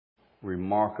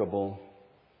remarkable,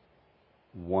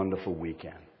 wonderful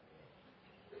weekend.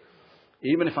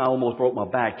 Even if I almost broke my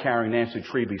back carrying Nancy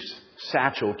Treby's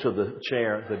satchel to the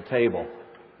chair, the table.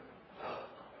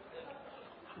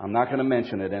 I'm not going to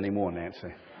mention it anymore,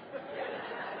 Nancy.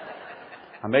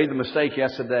 I made the mistake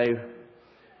yesterday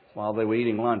while they were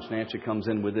eating lunch. Nancy comes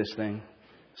in with this thing.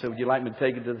 So, would you like me to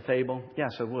take it to the table?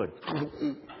 Yes, I would.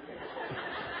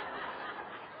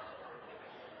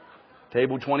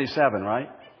 Table 27, right?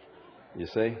 You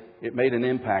see? It made an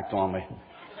impact on me.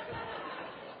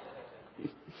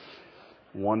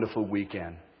 Wonderful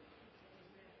weekend.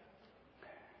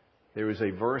 There is a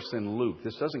verse in Luke.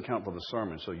 This doesn't count for the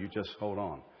sermon, so you just hold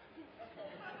on.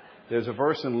 There's a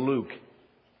verse in Luke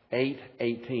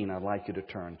 8:18 I'd like you to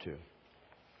turn to.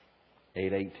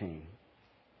 8:18.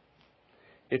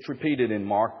 It's repeated in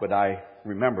Mark, but I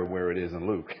remember where it is in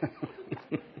Luke.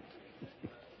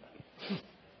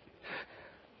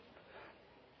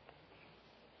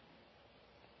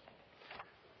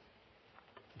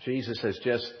 Jesus has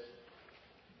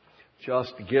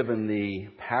just given the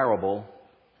parable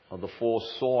of the 4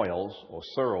 soils, or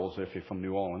searles if you're from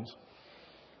New Orleans.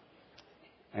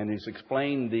 And he's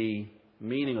explained the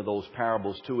meaning of those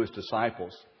parables to his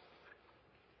disciples.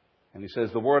 And he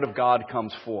says the Word of God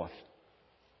comes forth.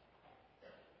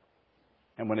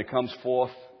 And when it comes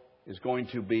forth, it's going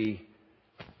to be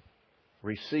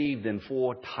received in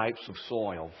 4 types of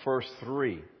soil. First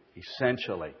 3,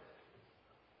 essentially.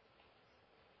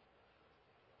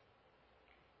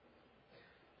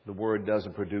 The Word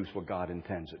doesn't produce what God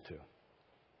intends it to.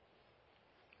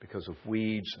 Because of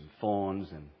weeds and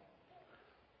thorns and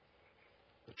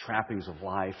the trappings of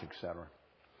life, etc.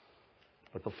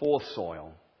 But the 4th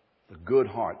soil, the good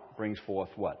heart, brings forth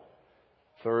what?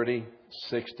 30,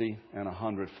 60, and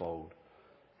 100-fold.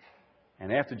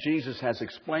 And after Jesus has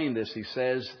explained this, he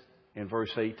says in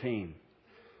verse 18,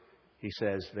 he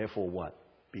says, therefore what?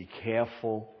 Be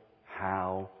careful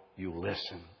how you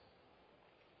listen.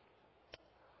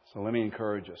 So let me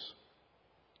encourage us.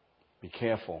 Be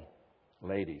careful,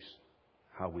 ladies,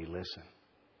 how we listen.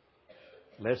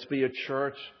 Let's be a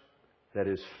church that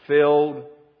is filled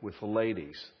with the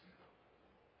ladies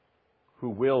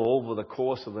who will, over the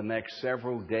course of the next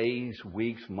several days,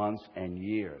 weeks, months, and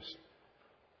years,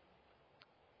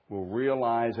 will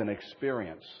realize and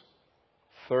experience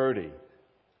 30,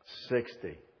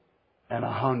 60, and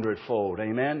 100-fold.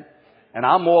 Amen? And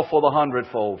I'm all for the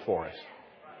 100-fold for us.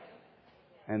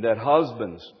 And that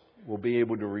husbands will be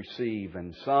able to receive,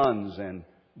 and sons and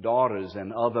daughters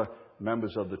and other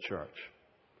members of the church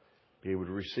be able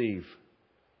to receive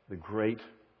the great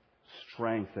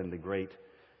strength and the great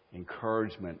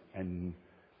encouragement and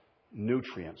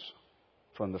nutrients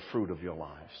from the fruit of your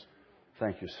lives.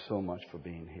 Thank you so much for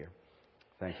being here.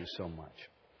 Thank you so much.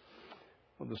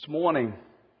 Well, this morning,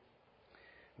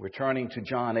 we're turning to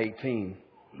John 18.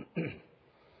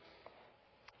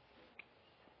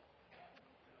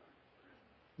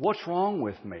 What's wrong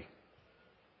with me?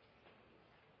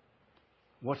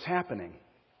 What's happening?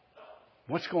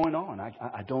 What's going on?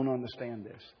 I don't understand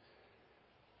this.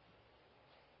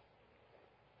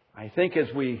 I think as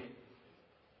we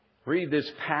read this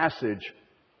passage,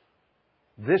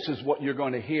 this is what you're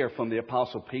going to hear from the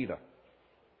Apostle Peter.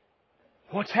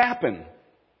 What's happened?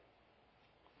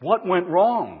 What went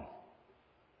wrong?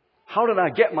 How did I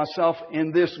get myself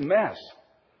in this mess?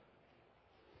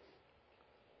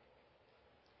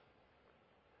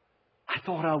 I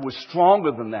thought I was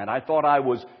stronger than that. I thought I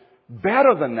was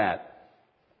better than that.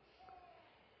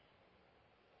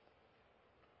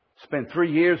 Spent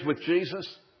 3 years with Jesus.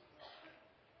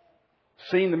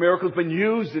 Seen the miracles, been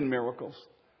used in miracles.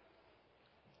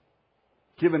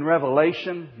 Given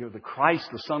revelation. You're the Christ,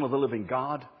 the Son of the living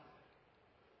God.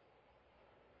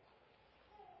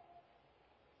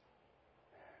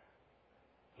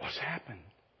 What's happened?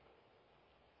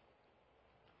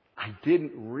 I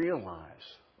didn't realize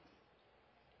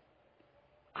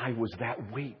I was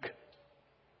that weak.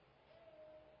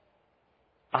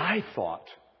 I thought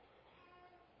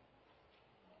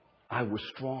I was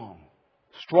strong.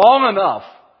 Strong enough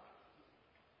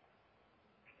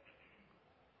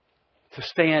to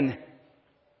stand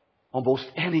almost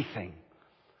anything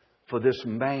for this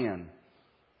man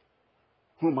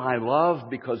whom I love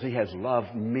because he has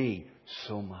loved me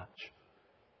so much.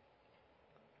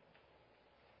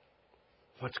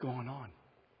 What's going on?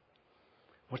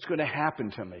 What's going to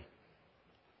happen to me?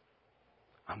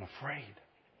 I'm afraid.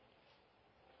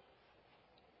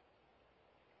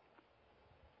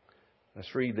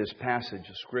 Let's read this passage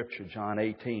of Scripture, John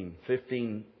 18,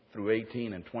 15 through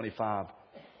 18 and 25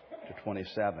 to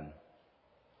 27.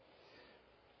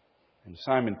 And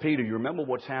Simon Peter, you remember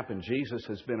what's happened. Jesus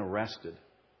has been arrested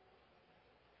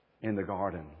in the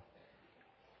garden.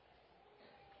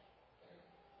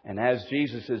 And as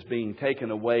Jesus is being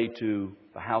taken away to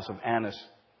the house of Annas,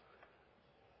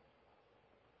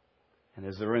 and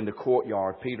as they're in the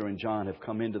courtyard, Peter and John have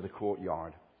come into the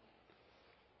courtyard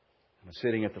and are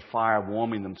sitting at the fire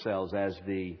warming themselves as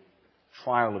the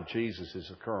trial of Jesus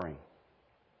is occurring.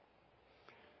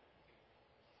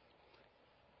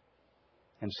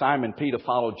 And Simon Peter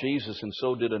followed Jesus, and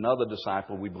so did another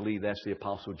disciple. We believe that's the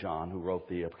Apostle John, who wrote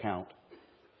the account.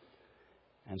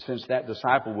 And since that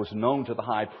disciple was known to the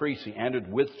high priest, he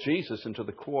entered with Jesus into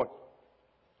the court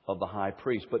of the high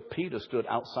priest. But Peter stood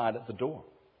outside at the door.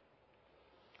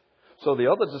 So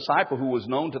the other disciple, who was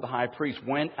known to the high priest,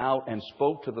 went out and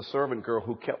spoke to the servant girl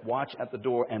who kept watch at the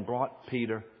door and brought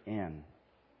Peter in.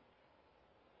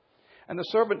 And the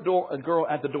servant girl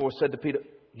at the door said to Peter,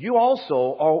 "You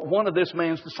also are one of this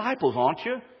man's disciples, aren't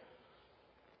you?"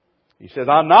 He says,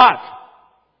 "I'm not."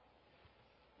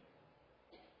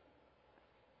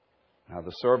 Now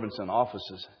the servants and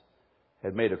officers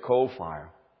had made a coal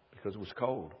fire because it was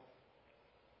cold.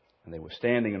 And they were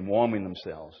standing and warming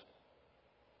themselves.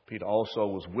 Peter also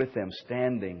was with them,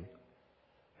 standing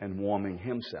and warming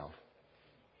himself.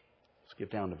 Skip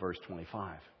down to verse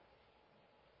 25.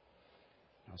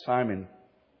 Now Simon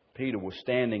Peter was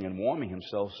standing and warming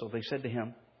himself, so they said to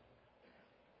him,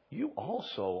 "You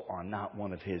also are not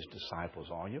one of his disciples,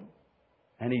 are you?"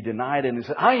 And he denied it and he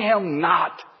said, "I am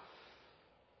not."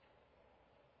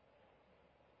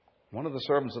 One of the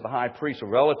servants of the high priest, a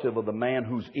relative of the man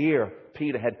whose ear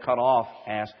Peter had cut off,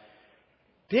 asked,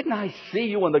 "Didn't I see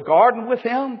you in the garden with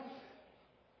him?"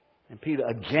 And Peter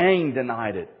again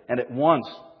denied it. And at once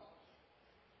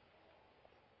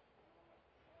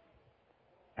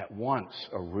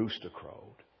a rooster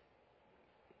crowed.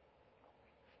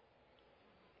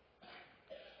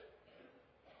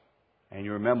 And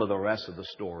you remember the rest of the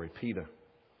story. Peter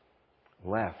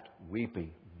left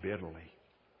weeping bitterly.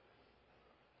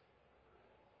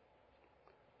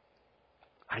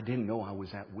 I didn't know I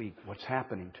was that weak. What's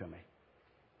happening to me?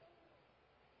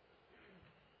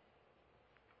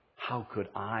 How could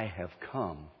I have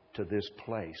come to this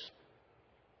place?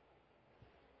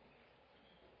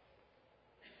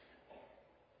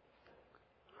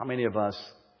 How many of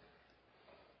us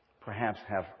perhaps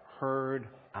have heard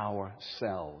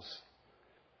ourselves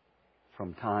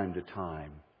from time to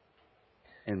time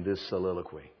in this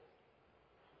soliloquy?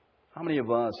 How many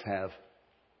of us have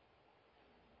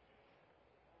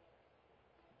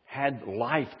had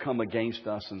life come against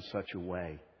us in such a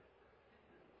way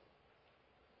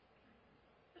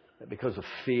that because of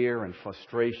fear and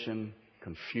frustration,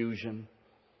 confusion,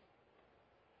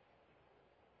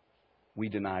 we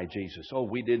deny Jesus? Oh,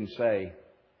 we didn't say,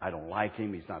 "I don't like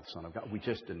him, he's not the Son of God." We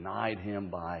just denied him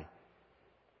by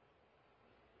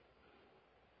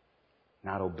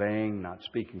not obeying, not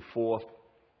speaking forth,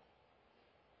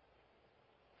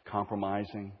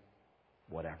 compromising,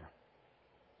 whatever.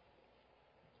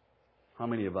 How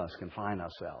many of us can find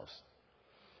ourselves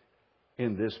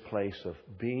in this place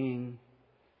of being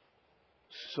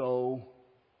so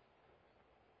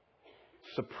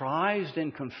surprised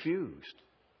and confused?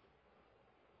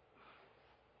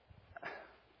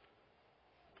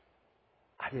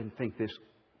 I didn't think this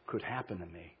could happen to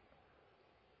me.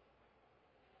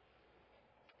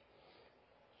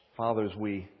 Father, as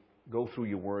we go through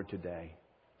your word today,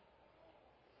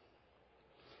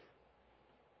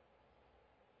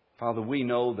 Father, we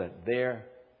know that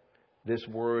this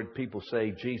word, people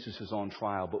say Jesus is on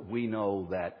trial, but we know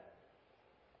that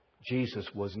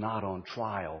Jesus was not on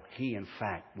trial. He, in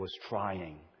fact, was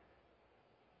trying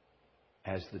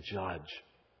as the judge.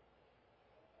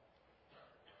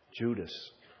 Judas,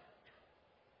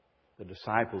 the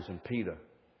disciples and Peter,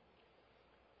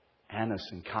 Annas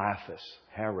and Caiaphas,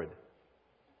 Herod,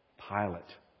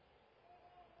 Pilate,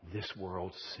 this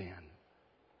world's sin.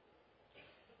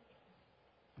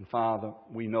 And Father,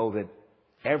 we know that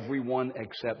everyone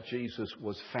except Jesus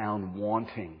was found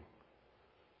wanting,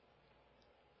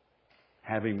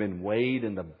 having been weighed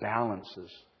in the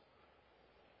balances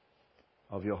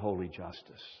of your holy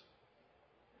justice.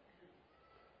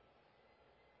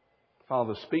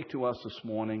 Father, speak to us this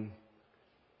morning,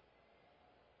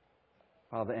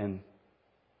 Father, and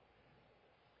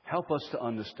help us to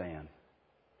understand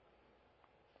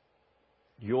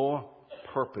your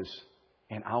purpose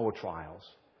in our trials,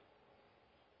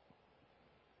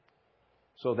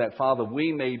 so that, Father,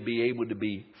 we may be able to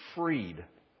be freed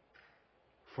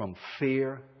from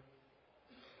fear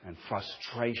and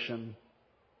frustration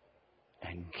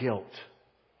and guilt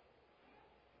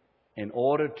in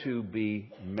order to be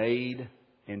made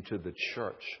into the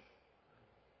church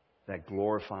that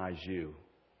glorifies you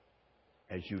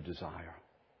as you desire.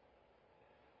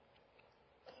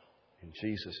 In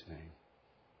Jesus' name,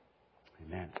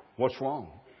 amen. What's wrong?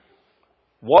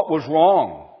 What was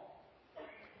wrong?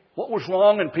 What was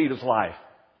wrong in Peter's life?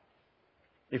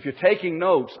 If you're taking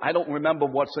notes, I don't remember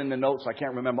what's in the notes. I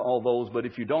can't remember all those. But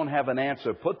if you don't have an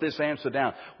answer, put this answer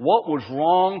down. What was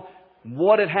wrong?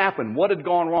 What had happened? What had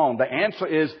gone wrong? The answer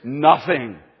is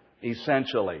nothing,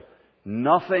 essentially.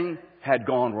 Nothing had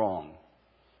gone wrong.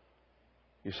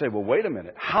 You say, well, wait a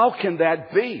minute. How can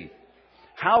that be?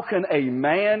 How can a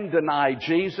man deny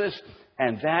Jesus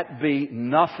and that be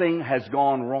nothing has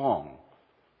gone wrong?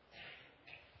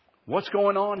 What's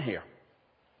going on here?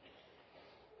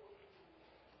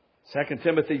 2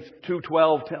 Timothy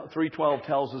 3:12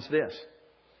 tells us this.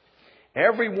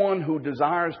 Everyone who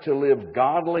desires to live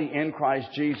godly in Christ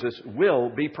Jesus will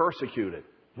be persecuted.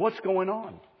 What's going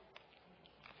on?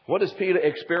 What is Peter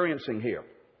experiencing here?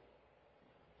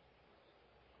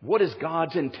 What is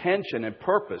God's intention and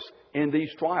purpose in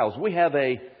these trials? We have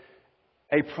a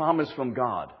promise from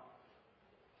God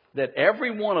that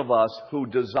every one of us who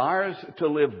desires to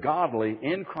live godly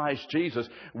in Christ Jesus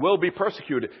will be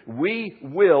persecuted. We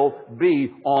will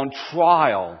be on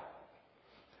trial.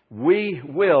 We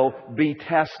will be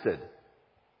tested.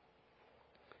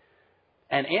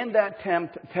 And in that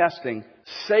testing,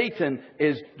 Satan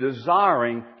is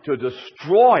desiring to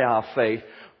destroy our faith,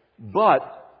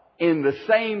 but in the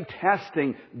same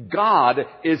testing, God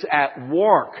is at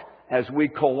work as we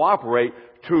cooperate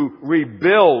to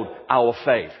rebuild our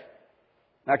faith.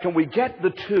 Now, can we get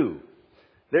the two?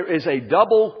 There is a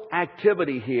double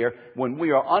activity here when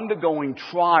we are undergoing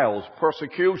trials,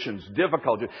 persecutions,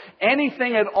 difficulties,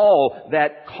 anything at all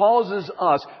that causes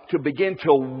us to begin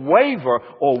to waver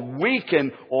or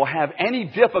weaken or have any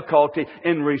difficulty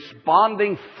in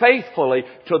responding faithfully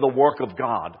to the work of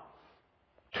God.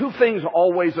 Two things are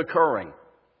always occurring.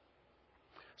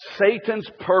 Satan's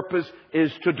purpose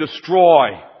is to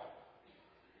destroy.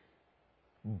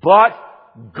 But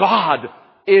God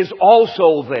is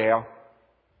also there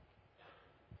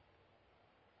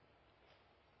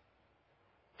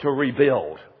to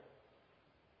rebuild.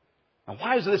 Now,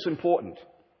 why is this important?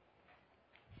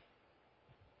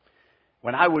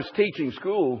 When I was teaching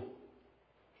school,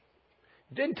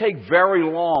 it didn't take very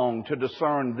long to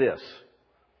discern this.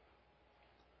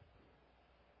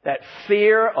 That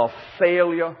fear of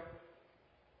failure,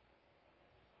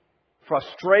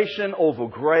 frustration over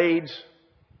grades,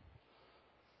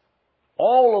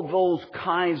 all of those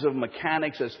kinds of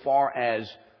mechanics as far as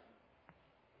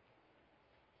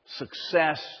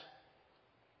success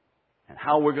and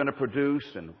how we're going to produce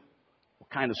and what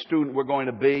kind of student we're going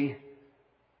to be.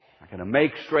 Am I going to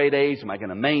make straight A's? Am I going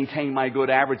to maintain my good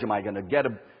average? Am I going to get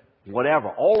a whatever?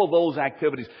 All of those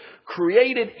activities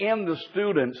created in the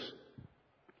students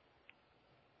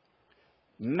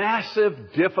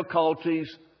massive difficulties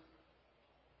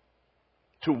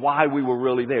to why we were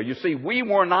really there. You see, we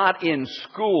were not in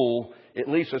school, at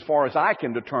least as far as I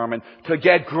can determine, to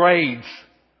get grades.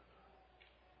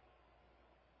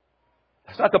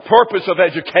 That's not the purpose of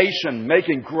education,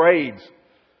 making grades.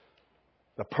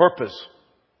 The purpose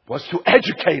was to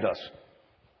educate us.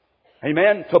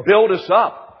 Amen? To build us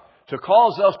up. To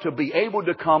cause us to be able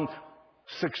to become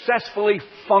successfully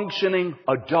functioning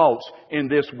adults in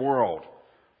this world.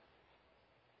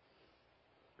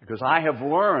 Because I have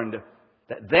learned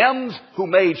that them who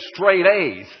made straight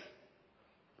A's,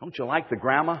 don't you like the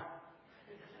grammar?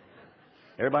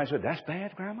 Everybody said, that's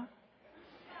bad grammar?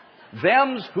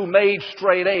 Them who made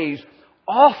straight A's,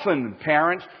 often,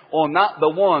 parents, are not the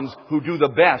ones who do the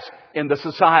best in the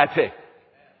society.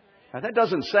 Now, that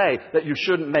doesn't say that you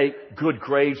shouldn't make good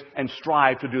grades and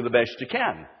strive to do the best you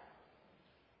can.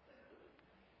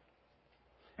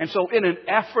 And so in an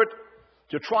effort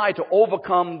to try to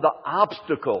overcome the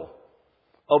obstacle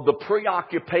of the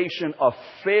preoccupation of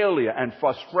failure and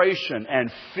frustration and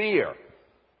fear.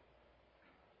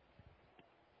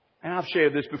 And I've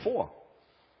shared this before.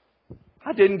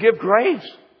 I didn't give grades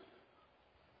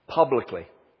publicly.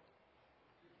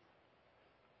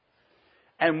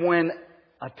 And when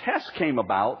a test came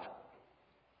about,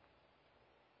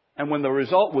 and when the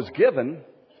result was given,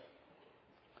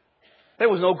 there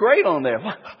was no grade on there.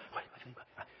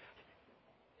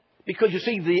 Because you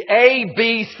see, the A,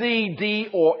 B, C, D,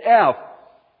 or F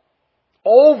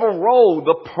overrode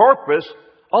the purpose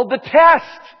of the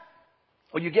test.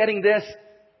 Are you getting this?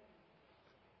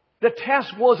 The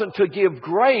test wasn't to give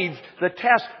grades. The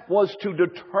test was to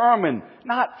determine,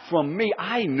 not from me.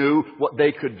 I knew what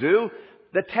they could do.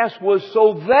 The test was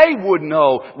so they would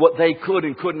know what they could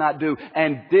and could not do,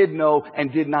 and did know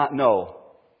and did not know.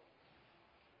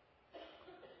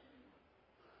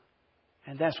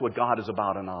 And that's what God is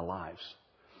about in our lives.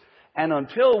 And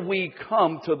until we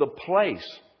come to the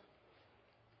place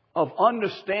of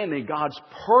understanding God's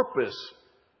purpose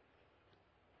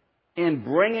in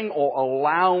bringing or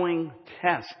allowing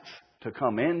tests to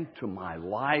come into my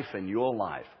life and your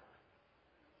life,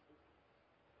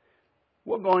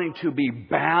 we're going to be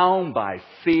bound by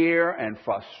fear and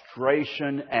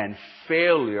frustration and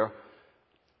failure,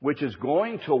 which is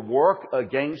going to work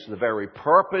against the very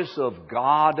purpose of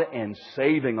God in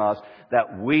saving us,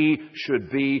 that we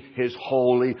should be His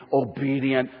holy,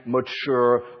 obedient,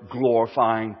 mature,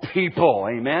 glorifying people.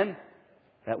 Amen?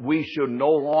 That we should no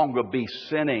longer be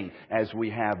sinning as we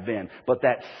have been, but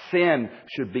that sin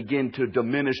should begin to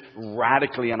diminish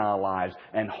radically in our lives,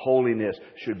 and holiness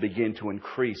should begin to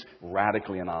increase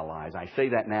radically in our lives. I say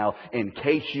that now in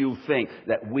case you think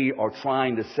that we are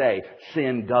trying to say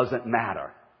sin doesn't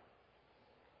matter.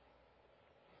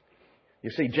 You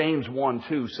see, James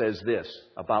 1:2 says this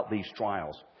about these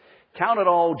trials. Count it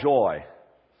all joy.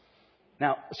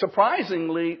 Now,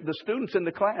 surprisingly, the students in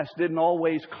the class didn't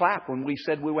always clap when we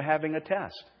said we were having a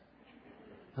test.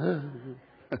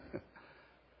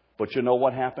 But you know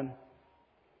what happened?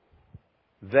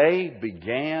 They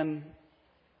began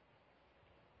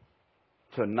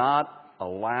to not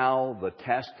allow the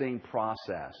testing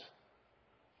process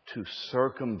to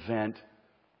circumvent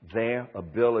their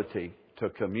ability to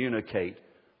communicate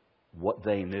what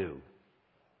they knew.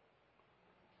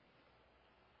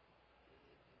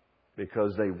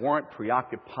 Because they weren't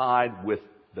preoccupied with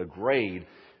the grade,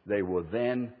 they were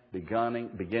then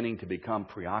beginning to become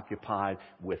preoccupied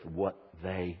with what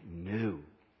they knew.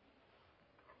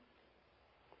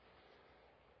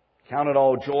 Count it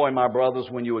all joy, my brothers,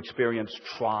 when you experience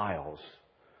trials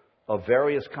of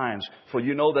various kinds, for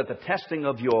you know that the testing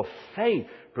of your faith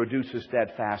produces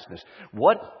steadfastness.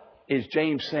 What is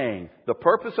James saying? The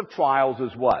purpose of trials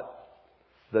is what?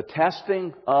 The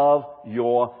testing of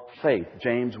your faith.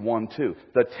 James 1:2.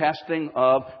 The testing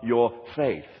of your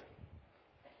faith.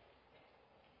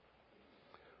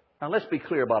 Now let's be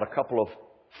clear about a couple of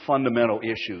fundamental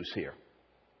issues here.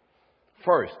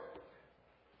 First,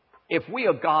 if we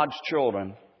are God's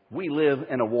children, we live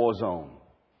in a war zone.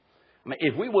 I mean,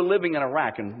 if we were living in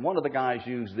Iraq, and one of the guys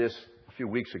used this a few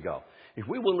weeks ago. If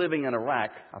we were living in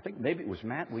Iraq, I think maybe it was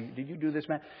Matt. Did you do this,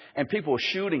 Matt? And people were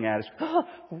shooting at us. Oh,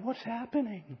 what's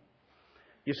happening?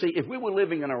 You see, if we were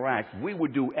living in Iraq, we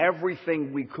would do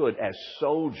everything we could as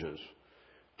soldiers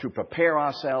to prepare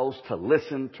ourselves, to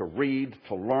listen, to read,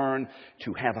 to learn,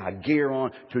 to have our gear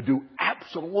on, to do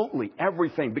absolutely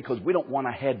everything because we don't want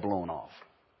our head blown off.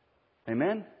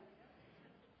 Amen?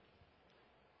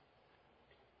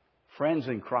 Friends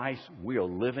in Christ, we are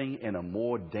living in a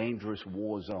more dangerous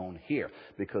war zone here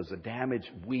because the damage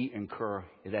we incur,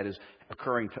 that is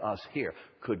occurring to us here,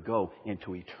 could go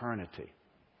into eternity.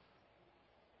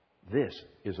 This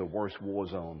is a worse war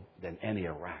zone than any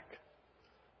Iraq.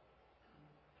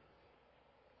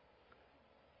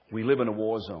 We live in a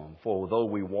war zone. For though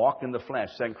we walk in the flesh,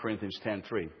 2 Corinthians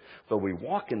 10:3, though we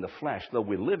walk in the flesh, though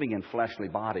we're living in fleshly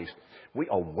bodies, we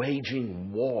are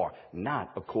waging war,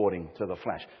 not according to the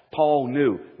flesh. Paul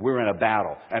knew we're in a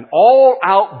battle, an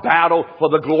all-out battle for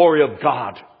the glory of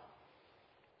God.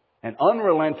 An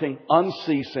unrelenting,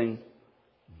 unceasing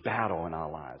battle in our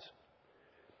lives.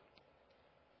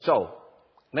 So,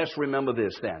 let's remember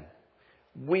this then.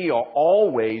 We are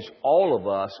always, all of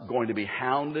us, going to be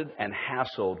hounded and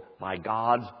hassled by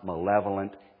God's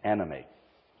malevolent enemy.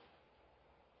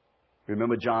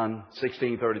 Remember John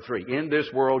 16:33. In this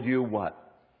world you what?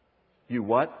 You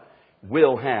what?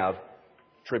 Will have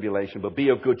tribulation. But be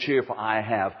of good cheer, for I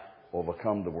have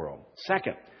overcome the world.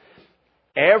 Second,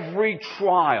 every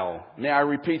trial. May I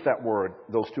repeat that word,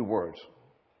 those two words?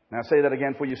 Now say that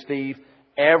again for you, Steve.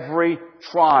 Every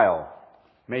trial.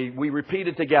 May we repeat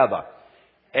it together.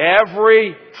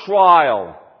 Every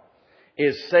trial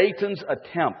is Satan's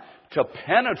attempt to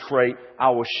penetrate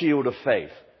our shield of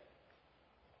faith.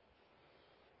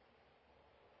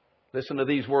 Listen to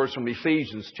these words from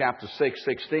Ephesians chapter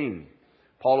 6:16.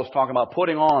 Paul is talking about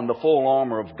putting on the full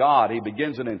armor of God. He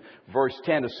begins it in verse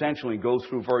 10 essentially and goes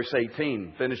through verse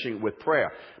 18, finishing with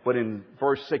prayer. But in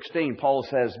verse 16, Paul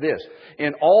says this,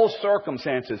 in all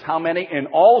circumstances, how many? In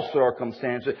all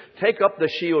circumstances, take up the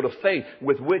shield of faith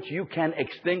with which you can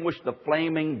extinguish the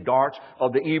flaming darts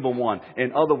of the evil one.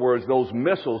 In other words, those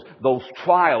missiles, those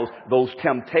trials, those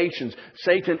temptations.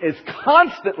 Satan is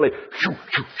constantly,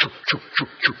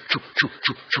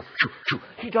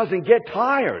 he doesn't get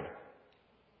tired.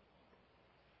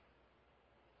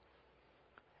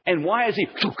 And why is he?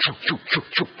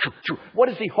 What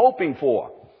is he hoping for?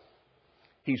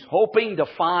 He's hoping to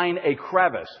find a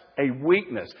crevice, a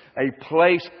weakness, a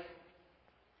place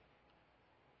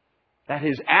that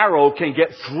his arrow can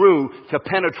get through to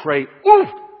penetrate. Ooh!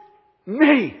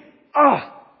 Me!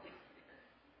 Ah!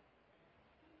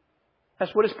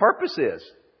 That's what his purpose is.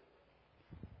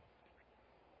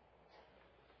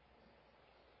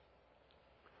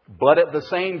 But at the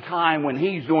same time, when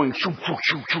he's doing shoo, shoo,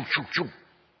 shoo, shoo, shoo, shoo.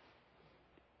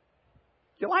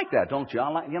 You like that, don't you?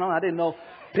 I didn't know.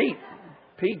 Pete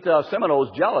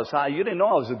Seminole's jealous. You didn't know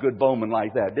I was a good bowman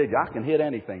like that, did you? I can hit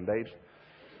anything, babes.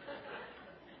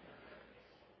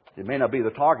 It may not be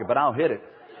the target, but I'll hit it.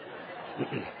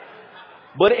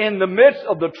 But in the midst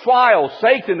of the trial,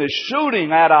 Satan is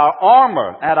shooting at our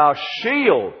armor, at our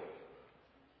shield.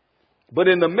 But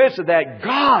in the midst of that,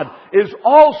 God is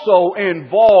also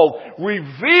involved,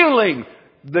 revealing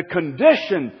the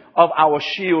condition of our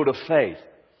shield of faith.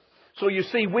 So you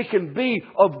see, we can be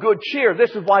of good cheer.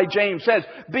 This is why James says,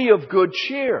 be of good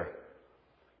cheer.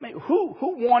 I mean, who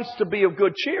wants to be of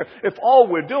good cheer if all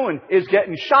we're doing is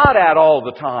getting shot at all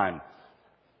the time?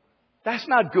 That's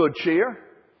not good cheer.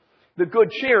 The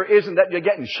good cheer isn't that you're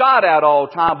getting shot at all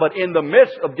the time, but in the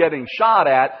midst of getting shot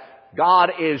at,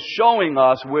 God is showing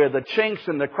us where the chinks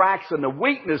and the cracks and the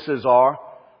weaknesses are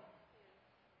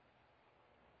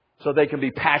so they can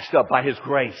be patched up by His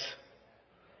grace.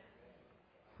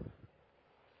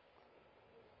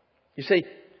 You see,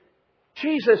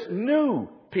 Jesus knew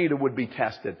Peter would be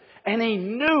tested, and He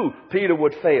knew Peter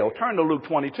would fail. Turn to Luke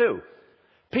 22.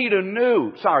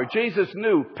 Jesus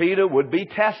knew Peter would be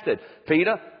tested.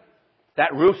 Peter,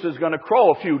 that rooster's going to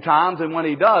crow a few times, and when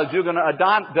he does, you're going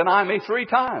to deny me 3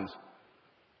 times.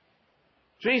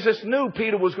 Jesus knew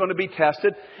Peter was going to be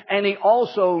tested, and He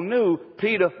also knew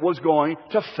Peter was going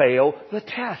to fail the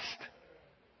test.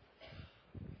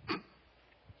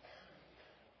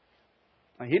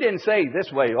 He didn't say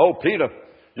this way, oh, Peter,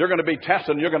 you're going to be tested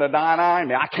and you're going to deny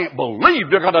me. I can't believe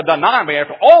you're going to deny me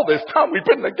after all this time we've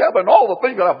been together and all the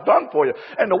things that I've done for you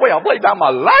and the way I've laid down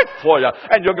my life for you,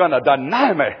 and you're going to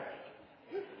deny me.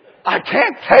 I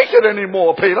can't take it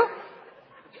anymore, Peter.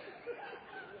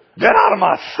 Get out of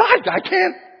my sight. I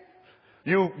can't.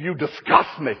 You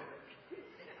disgust me.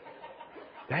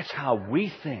 That's how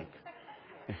we think.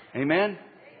 Amen?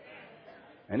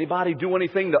 Anybody do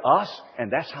anything to us and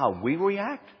that's how we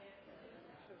react?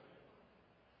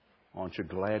 Aren't you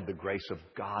glad the grace of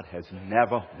God has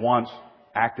never once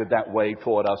acted that way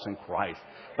toward us in Christ?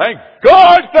 Thank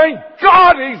God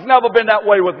He's never been that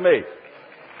way with me.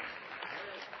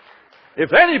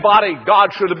 If anybody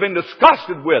God should have been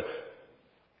disgusted with,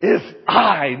 is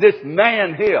I, this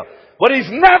man here. But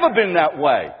He's never been that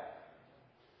way.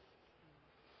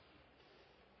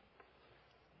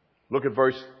 Look at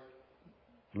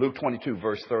Luke 22,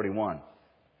 verse 31.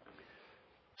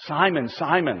 Simon,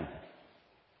 Simon,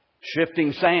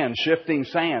 shifting sand,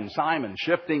 Simon,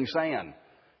 shifting sand.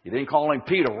 You didn't call him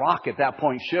Peter, rock at that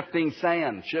point. Shifting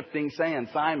sand,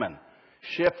 Simon,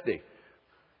 shifty.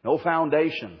 No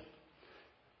foundation.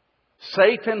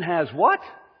 Satan has what?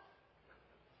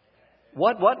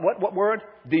 What word?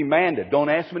 Demanded. Don't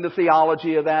ask me the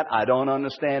theology of that. I don't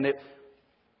understand it.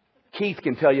 Keith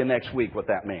can tell you next week what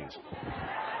that means.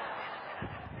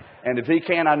 And if he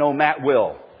can, I know Matt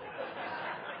will.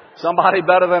 Somebody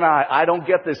better than I. I don't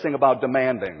get this thing about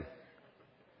demanding.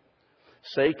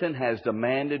 Satan has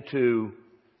demanded to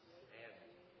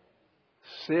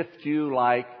sift you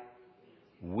like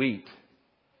wheat.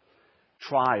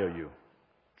 Try you.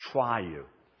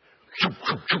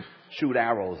 Shoot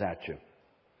arrows at you.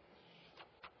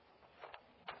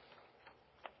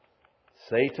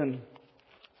 Satan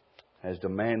has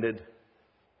demanded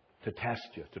to test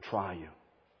you, to try you.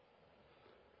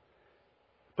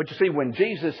 But you see, when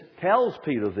Jesus tells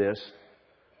Peter this,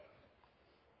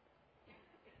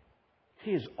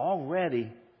 He is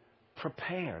already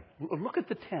prepared. Look at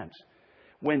the tense.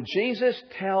 When Jesus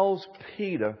tells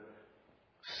Peter,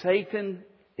 Satan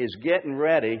is getting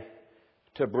ready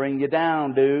to bring you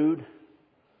down, dude.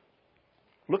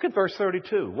 Look at verse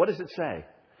 32. What does it say?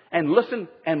 And listen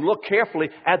and look carefully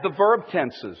at the verb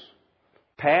tenses.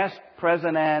 Past,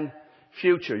 present, and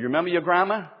future. You remember your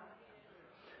grammar?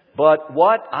 But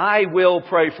what? I will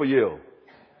pray for you.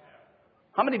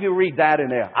 How many of you read that in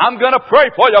there? I'm going to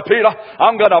pray for you, Peter.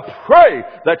 I'm going to pray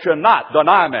that you're not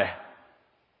deny me.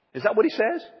 Is that what he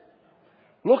says?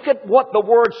 Look at what the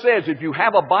Word says. If you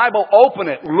have a Bible, open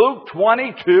it. Luke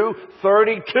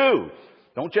 22:32.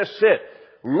 Don't just sit.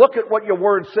 Look at what your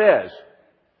Word says.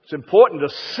 It's important to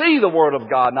see the Word of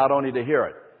God, not only to hear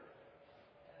it.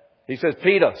 He says,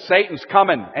 Peter, Satan's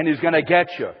coming and he's going to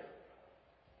get you.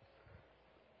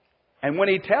 And when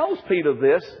he tells Peter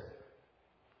this,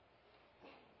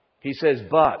 He says,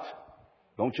 but.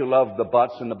 Don't you love the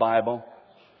buts in the Bible?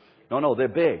 No, they're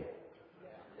big.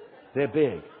 They're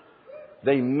big.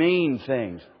 They mean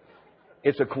things.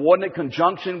 It's a coordinate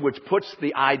conjunction which puts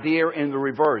the idea in the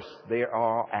reverse. They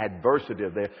are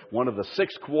adversative. They're one of the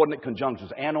 6 coordinate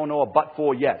conjunctions. And don't know a but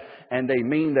for yet. And they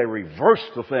mean they reverse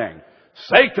the thing.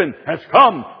 Satan has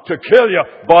come to kill you,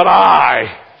 but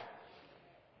I.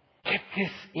 Get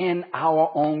this in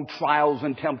our own trials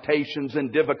and temptations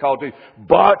and difficulties.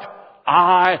 But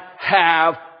I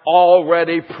have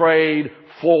already prayed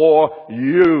for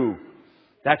you.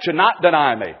 That you not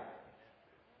deny me.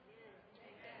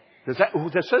 Does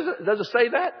it say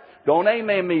that? Don't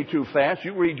amen me too fast.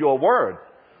 You read your word.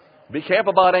 Be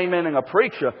careful about amening a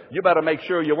preacher. You better make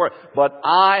sure your word. But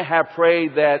I have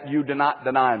prayed that you do not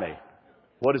deny me.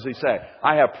 What does he say?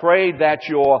 I have prayed that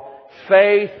your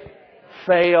faith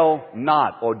fail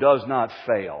not, or does not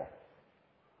fail.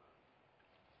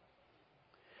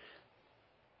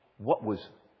 What was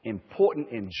important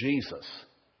in Jesus'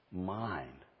 mind?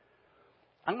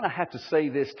 I'm going to have to say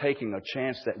this, taking a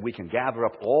chance that we can gather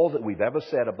up all that we've ever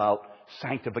said about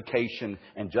sanctification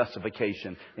and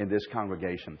justification in this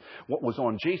congregation. What was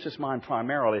on Jesus' mind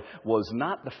primarily was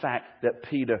not the fact that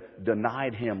Peter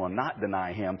denied him or not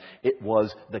denied him. It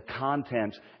was the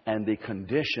content and the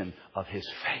condition of his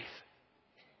faith.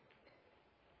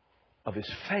 Of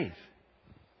his faith.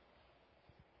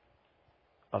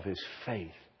 Of his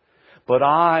faith. But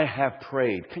I have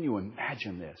prayed. Can you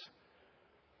imagine this?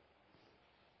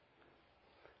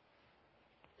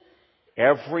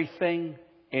 Everything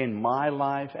in my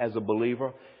life as a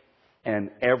believer and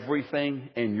everything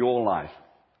in your life.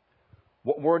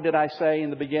 What word did I say in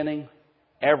the beginning?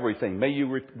 Everything.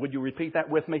 Would you repeat that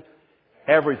with me?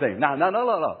 Everything. No.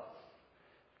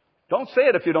 Don't say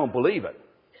it if you don't believe it.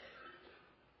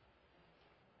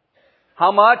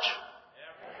 How much?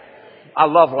 Everything. I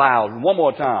love loud. One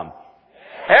more time.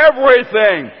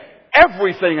 Everything.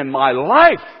 Everything in my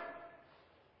life.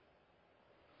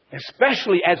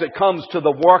 Especially as it comes to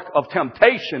the work of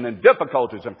temptation and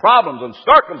difficulties and problems and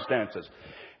circumstances.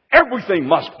 Everything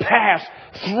must pass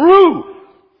through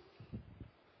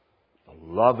the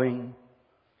loving,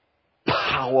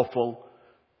 powerful,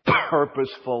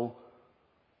 purposeful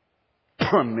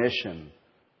permission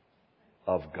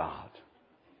of God.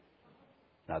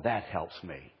 Now that helps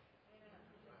me.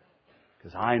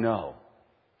 Because I know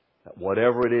that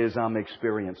whatever it is I'm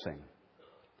experiencing,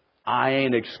 I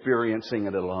ain't experiencing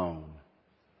it alone.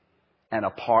 And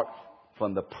apart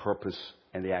from the purpose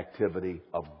and the activity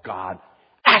of God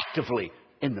actively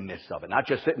in the midst of it. Not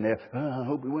just sitting there, I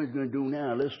hope what he's going to do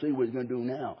now. Let's see what he's going to do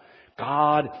now.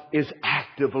 God is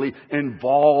actively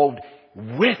involved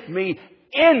with me,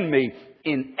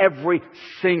 in every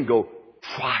single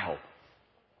trial.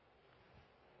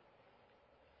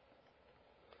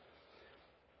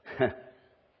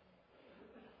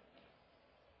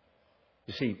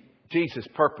 You see, Jesus'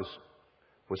 purpose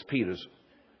was Peter's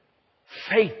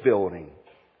faith building,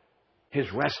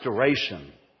 his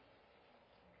restoration.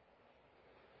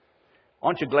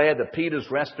 Aren't you glad that Peter's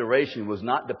restoration was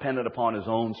not dependent upon his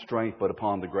own strength, but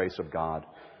upon the grace of God?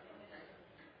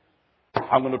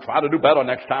 I'm going to try to do better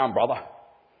next time, brother.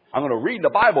 I'm going to read the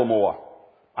Bible more.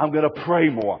 I'm going to pray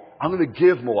more. I'm going to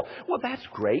give more. Well, that's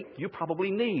great. You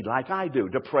probably need, like I do,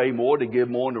 to pray more, to give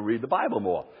more, and to read the Bible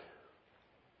more.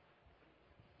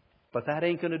 But that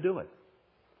ain't going to do it.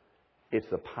 It's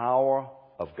the power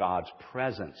of God's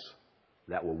presence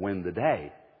that will win the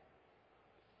day.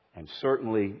 And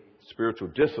certainly spiritual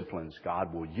disciplines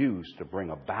God will use to bring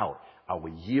about our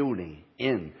yielding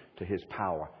in to His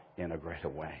power in a greater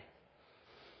way.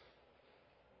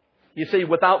 You see,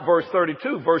 without verse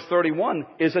 32, verse 31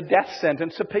 is a death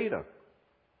sentence to Peter.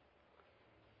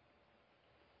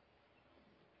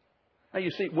 Now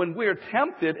you see, when we're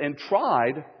tempted and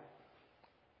tried,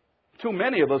 too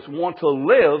many of us want to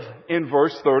live in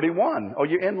verse 31. Are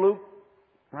you in Luke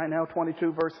right now,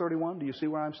 22, verse 31? Do you see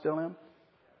where I'm still in?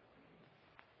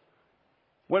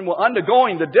 When we're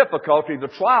undergoing the difficulty, the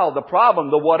trial, the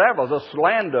problem, the whatever, the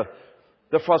slander,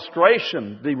 the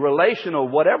frustration, the relational,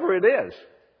 whatever it is,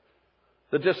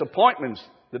 the disappointments,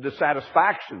 the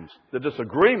dissatisfactions, the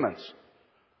disagreements.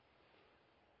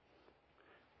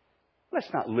 Let's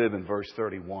not live in verse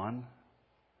 31.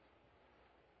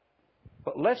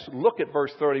 But let's look at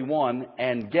verse 31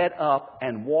 and get up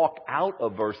and walk out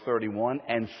of verse 31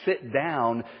 and sit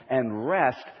down and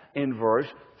rest in verse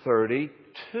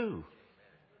 32.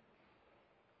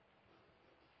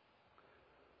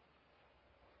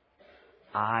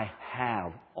 I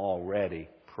have already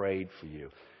prayed for you.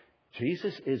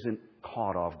 Jesus isn't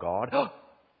caught off guard.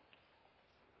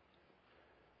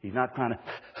 He's not trying to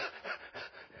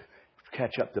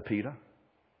catch up to Peter.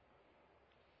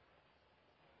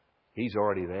 He's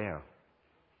already there.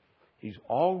 He's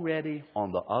already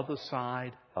on the other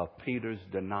side of Peter's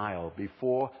denial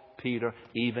before Peter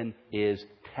even is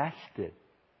tested.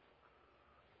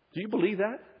 Do you believe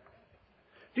that?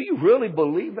 Do you really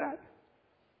believe that?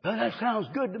 Well, that sounds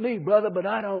good to me, brother, but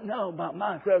I don't know about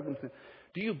my circumstances.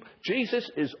 Jesus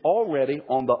is already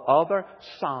on the other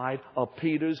side of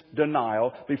Peter's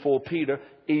denial before Peter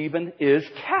even is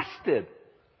tested.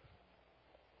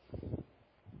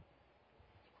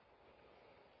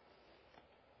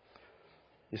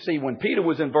 You see, when Peter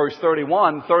was in verse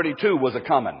 31, 32 was a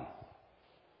coming.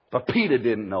 But Peter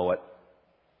didn't know it.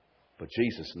 But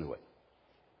Jesus knew it.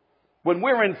 When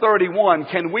we're in 31,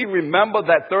 can we remember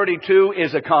that 32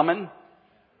 is a coming?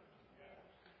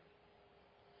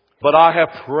 But I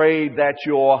have prayed that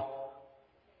your...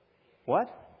 What?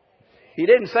 He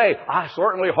didn't say, I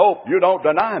certainly hope you don't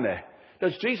deny me.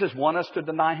 Does Jesus want us to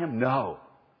deny Him? No.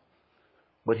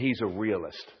 But He's a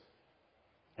realist.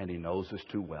 And He knows us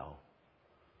too well.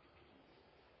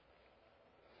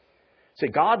 See,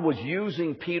 God was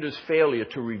using Peter's failure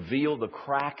to reveal the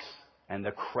cracks and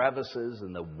the crevices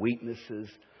and the weaknesses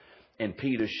in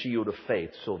Peter's shield of faith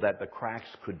so that the cracks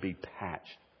could be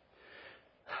patched.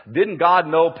 Didn't God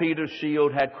know Peter's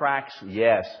shield had cracks?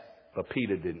 Yes, but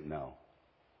Peter didn't know.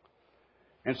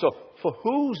 And so, for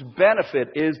whose benefit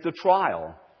is the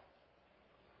trial?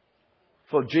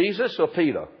 For Jesus or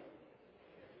Peter?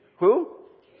 Who?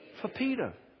 For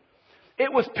Peter.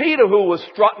 It was Peter who was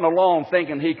strutting along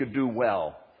thinking he could do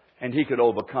well and he could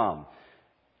overcome.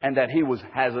 And that he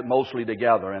has it mostly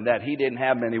together and that he didn't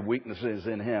have many weaknesses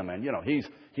in him. And, he's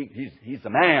the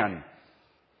man.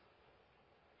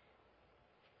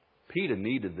 Peter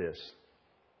needed this.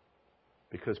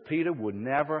 Because Peter would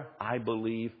never, I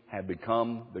believe, have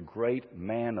become the great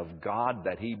man of God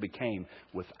that he became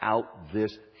without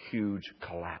this huge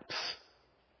collapse.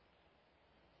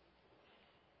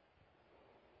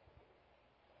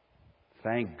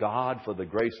 Thank God for the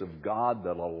grace of God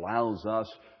that allows us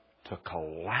to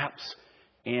collapse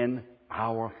in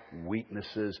our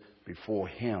weaknesses before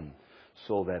Him.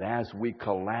 So that as we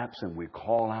collapse and we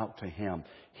call out to Him,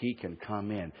 He can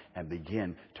come in and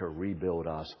begin to rebuild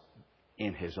us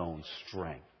in His own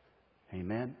strength.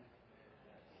 Amen?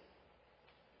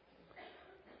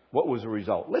 What was the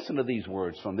result? Listen to these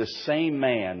words from this same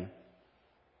man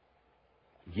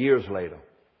years later.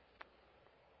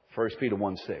 1 Peter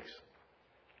 1:6.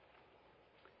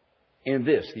 In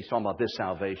this, he's talking about this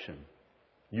salvation,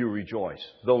 you rejoice.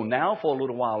 Though now for a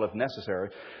little while, if necessary,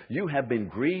 you have been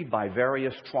grieved by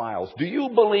various trials. Do you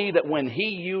believe that when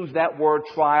he used that word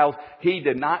trials, he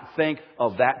did not think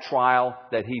of that trial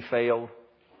that he failed?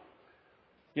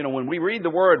 When we read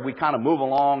the word, we kind of move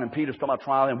along and Peter's talking about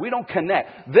trial and we don't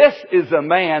connect. This is a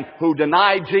man who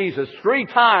denied Jesus 3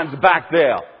 times back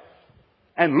there.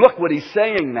 And look what he's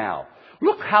saying now.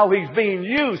 Look how he's being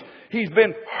used. He's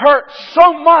been hurt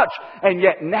so much, and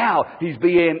yet now he's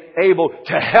being able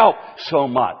to help so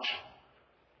much.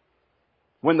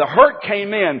 When the hurt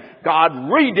came in, God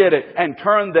redid it and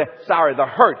turned the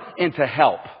hurt into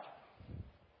help.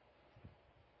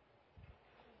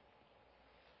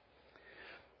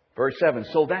 Verse 7,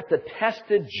 so that the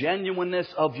tested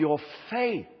genuineness of your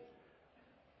faith,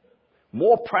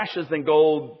 more precious than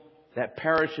gold that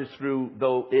perishes through,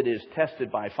 though it is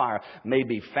tested by fire, may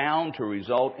be found to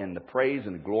result in the praise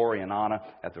and glory and honor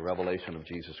at the revelation of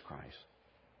Jesus Christ.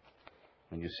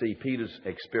 And you see, Peter's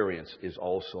experience is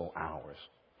also ours.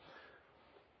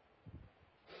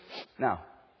 Now,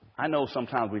 I know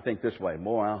sometimes we think this way,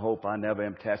 boy, I hope I never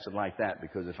am tested like that,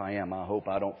 because if I am, I hope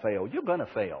I don't fail. You're going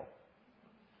to fail.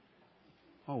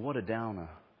 Oh, what a downer.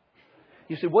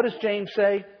 You see, what does James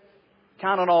say?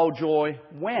 Count it all joy.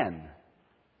 When?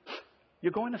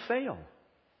 You're going to fail.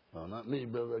 Well, not me,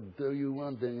 but I can tell you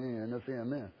one thing. Nothing,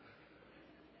 man.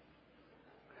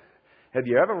 Have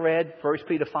you ever read 1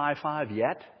 Peter 5:5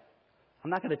 yet? I'm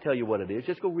not going to tell you what it is.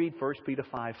 Just go read 1 Peter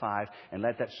 5:5 and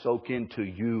let that soak into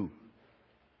you.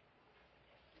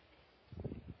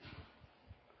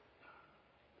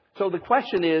 So the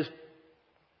question is,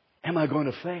 am I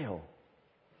going to fail?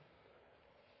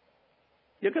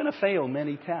 You're going to fail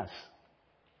many tests.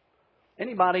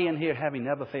 Anybody in here having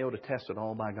never failed a test at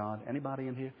all by God? Anybody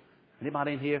in here?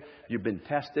 Anybody in here? You've been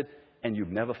tested and you've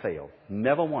never failed.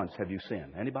 Never once have you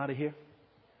sinned. Anybody here?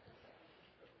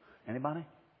 Anybody?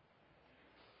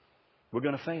 We're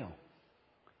going to fail.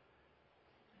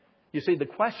 You see, the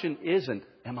question isn't,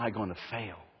 am I going to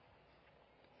fail?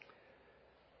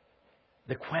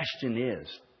 The question is,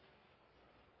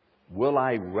 will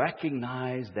I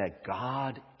recognize that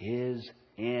God is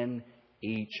in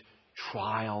each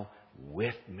trial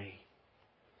with me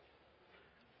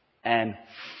and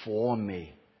for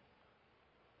me.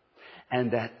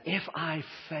 And that if I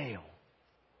fail,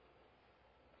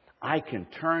 I can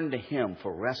turn to Him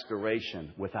for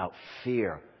restoration without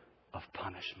fear of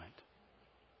punishment.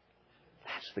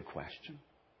 That's the question.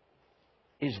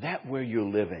 Is that where you're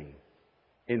living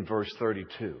in verse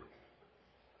 32?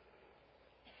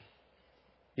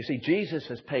 You see, Jesus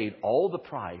has paid all the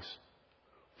price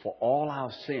for all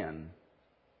our sin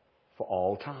for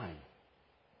all time.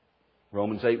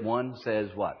 Romans 8:1 says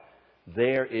what?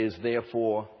 There is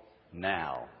therefore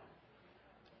now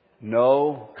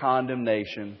no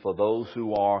condemnation for those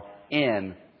who are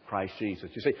in Christ Jesus.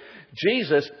 You see,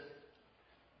 Jesus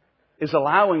is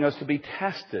allowing us to be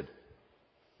tested,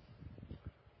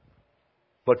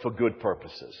 but for good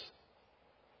purposes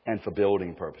and for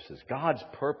building purposes. God's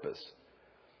purpose,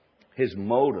 His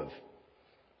motive,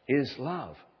 is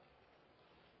love.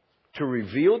 To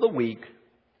reveal the weak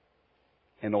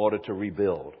in order to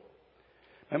rebuild.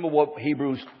 Remember what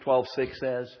Hebrews 12:6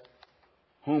 says?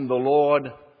 Whom the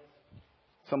Lord,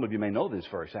 some of you may know this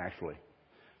verse actually.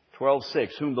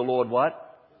 12:6, whom the Lord what?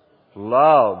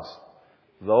 Loves.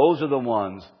 Those are the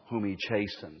ones whom He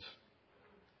chastens.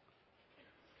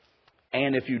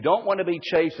 And if you don't want to be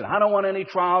chastened, I don't want any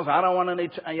trials, I don't want any,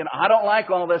 I don't like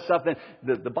all this stuff, then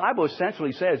the Bible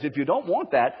essentially says, if you don't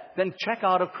want that, then check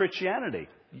out of Christianity.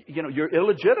 You're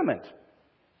illegitimate.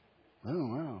 Oh,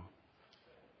 wow.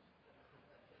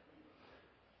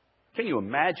 Can you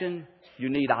imagine you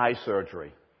need eye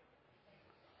surgery?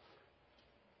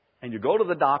 And you go to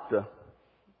the doctor,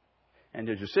 and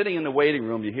as you're sitting in the waiting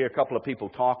room, you hear a couple of people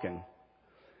talking.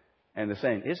 And they're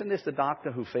saying, isn't this the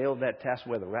doctor who failed that test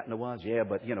where the retina was? Yeah,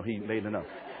 but, he made a note.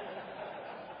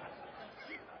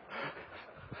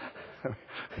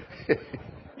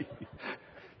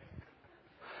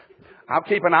 I'll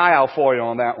keep an eye out for you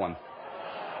on that one.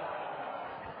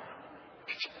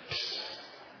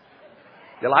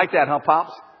 You like that, huh,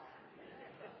 Pops?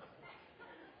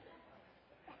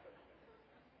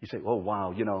 You say, oh,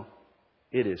 wow,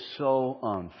 it is so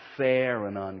unfair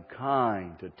and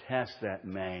unkind to test that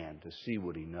man to see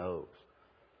what he knows.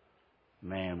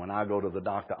 Man, when I go to the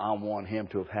doctor, I want him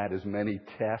to have had as many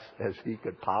tests as he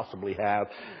could possibly have.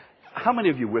 How many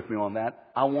of you with me on that?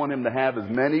 I want him to have as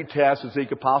many tests as he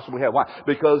could possibly have. Why?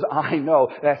 Because I know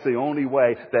that's the only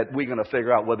way that we're going to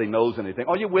figure out whether he knows anything.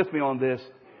 Are you with me on this?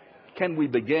 Can we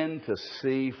begin to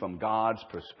see from God's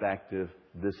perspective,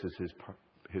 this is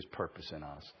His purpose in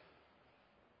us?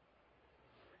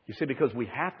 You see, because we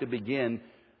have to begin,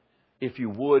 if you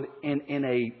would, in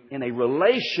a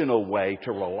relational way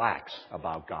to relax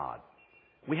about God.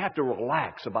 We have to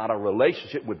relax about our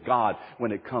relationship with God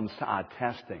when it comes to our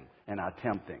testing and our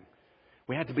tempting.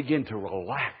 We have to begin to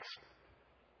relax.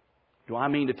 Do I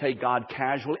mean to take God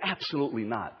casually? Absolutely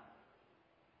not.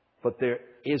 But there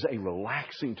is a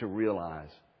relaxing to realize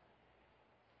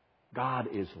God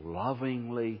is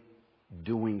lovingly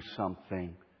doing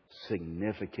something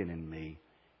significant in me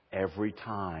every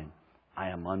time I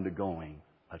am undergoing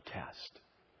a test.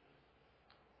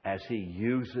 As He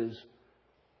uses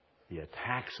the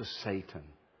attacks of Satan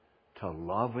to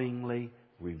lovingly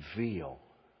reveal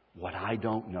what I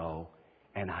don't know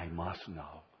and I must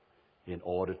know in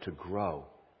order to grow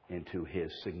into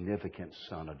His significant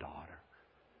son or daughter.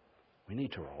 We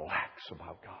need to relax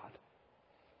about God.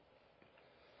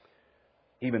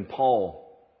 Even Paul,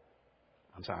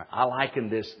 I liken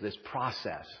this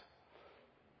process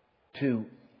to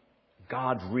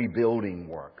God's rebuilding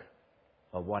work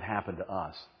of what happened to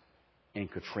us in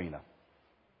Katrina.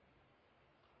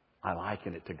 I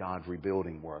liken it to God's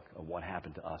rebuilding work of what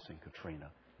happened to us in Katrina.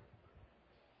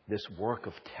 This work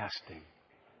of testing.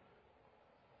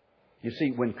 You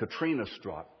see, when Katrina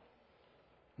struck,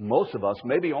 most of us,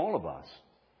 maybe all of us,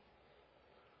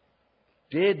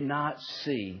 did not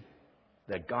see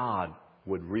that God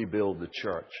would rebuild the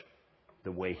church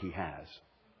the way He has.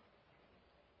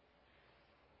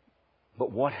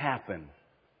 But what happened?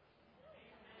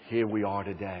 Here we are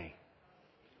today.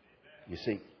 You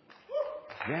see,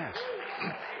 yes.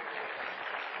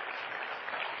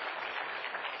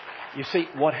 You see,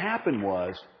 what happened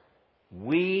was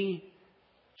we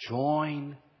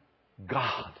joined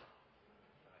God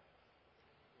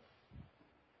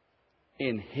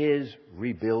in His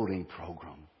rebuilding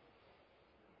program.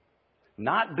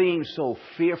 Not being so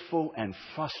fearful and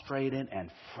frustrated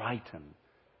and frightened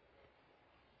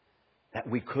that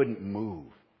we couldn't move.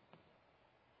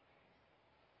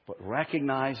 But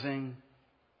recognizing,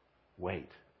 wait,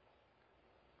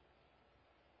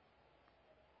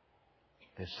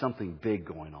 there's something big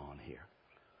going on here.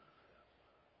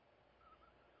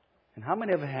 And how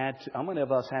many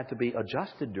of us had to be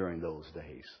adjusted during those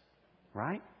days?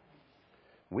 Right?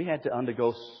 We had to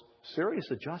undergo serious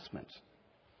adjustments.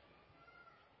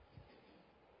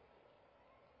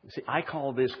 You see, I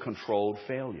call this controlled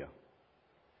failure.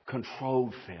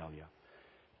 Controlled failure.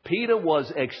 Peter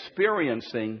was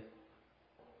experiencing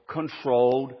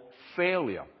controlled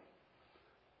failure,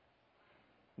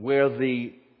 where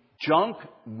the junk,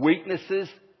 weaknesses,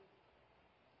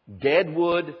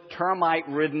 deadwood,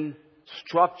 termite-ridden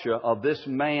structure of this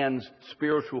man's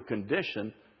spiritual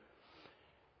condition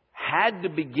had to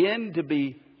begin to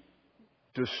be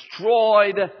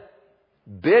destroyed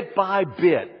bit by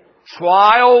bit,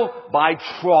 trial by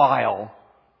trial,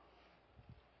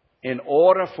 in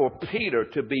order for Peter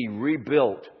to be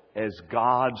rebuilt as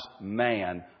God's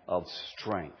man of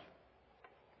strength.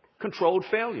 Controlled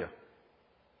failure.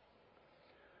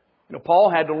 You know, Paul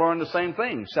had to learn the same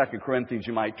thing. 2 Corinthians,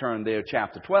 you might turn there,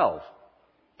 chapter 12.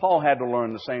 Paul had to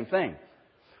learn the same thing.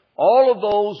 All of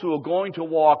those who are going to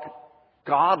walk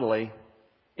godly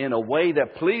in a way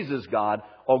that pleases God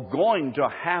are going to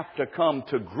have to come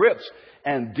to grips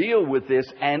and deal with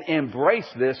this and embrace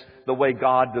this the way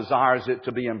God desires it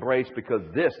to be embraced, because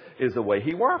this is the way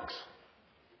He works.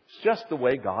 It's just the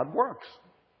way God works.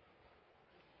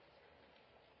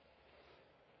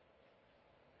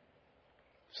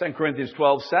 2 Corinthians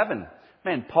 12:7.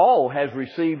 Man, Paul has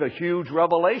received a huge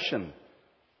revelation.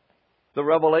 The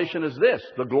revelation is this: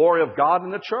 the glory of God in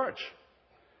the church.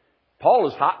 Paul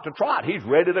is hot to trot. He's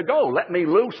ready to go. Let me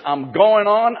loose. I'm going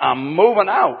on. I'm moving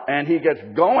out. And he gets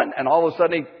going, and all of a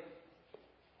sudden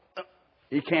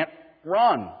he can't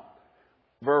run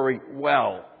very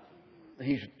well.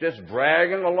 He's just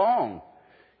dragging along.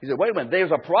 He said, wait a minute,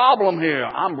 there's a problem here.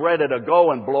 I'm ready to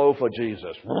go and blow for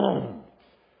Jesus.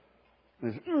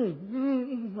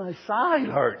 My side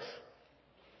hurts.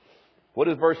 What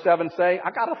does verse 7 say? I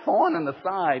got a thorn in the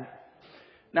side.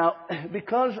 Now,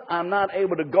 because I'm not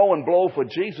able to go and blow for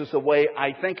Jesus the way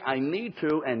I think I need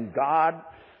to, and God,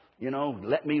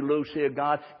 let me loose here,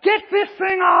 God. Get this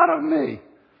thing out of me.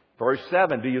 Verse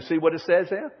 7, do you see what it says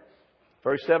here?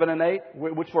 Verse 7 and 8?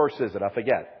 Which verse is it? I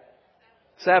forget.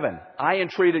 7. I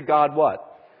entreated God what?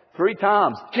 3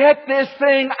 times. Get this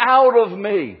thing out of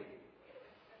me.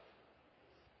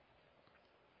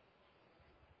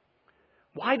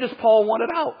 Why does Paul want it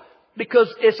out?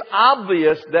 Because it's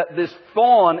obvious that this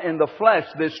thorn in the flesh,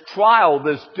 this trial,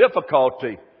 this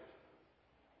difficulty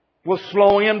was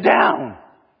slowing him down.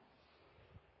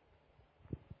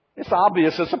 It's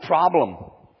obvious it's a problem.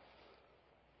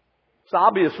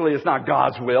 Obviously it's not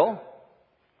God's will.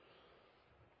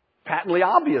 Patently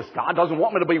obvious. God doesn't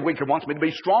want me to be weak. He wants me to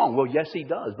be strong. Well, yes, He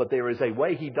does. But there is a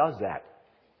way He does that.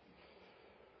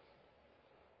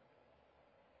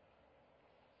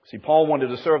 See, Paul wanted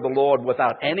to serve the Lord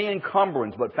without any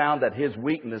encumbrance, but found that his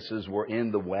weaknesses were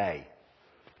in the way.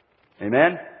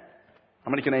 Amen?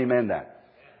 How many can amen that?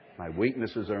 My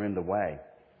weaknesses are in the way.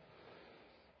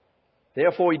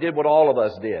 Therefore, he did what all of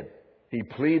us did. He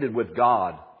pleaded with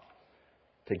God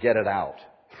to get it out.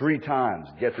 3 times,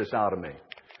 get this out of me.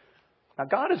 Now,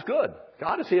 God is good.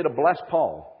 God is here to bless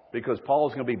Paul, because Paul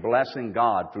is going to be blessing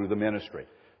God through the ministry.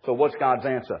 So what's God's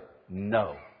answer?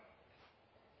 No.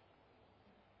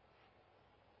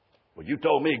 Well, you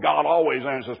told me God always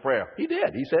answers prayer. He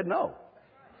did. He said no.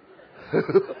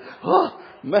 Oh,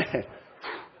 man.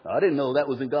 I didn't know that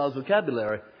was in God's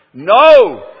vocabulary.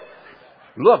 No!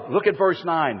 Look at verse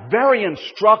 9. Very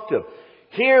instructive.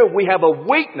 Here we have a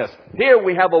weakness. Here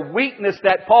we have a weakness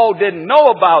that Paul didn't know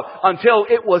about until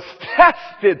it was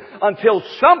tested, until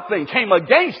something came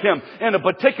against him in a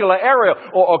particular area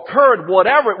or occurred,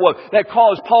 whatever it was, that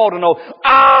caused Paul to know,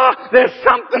 there's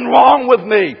something wrong with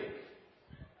me.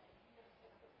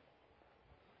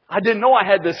 I didn't know I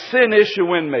had this sin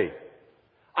issue in me.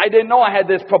 I didn't know I had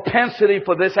this propensity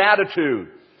for this attitude.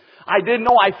 I didn't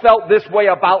know I felt this way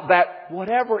about that,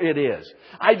 whatever it is.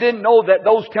 I didn't know that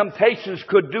those temptations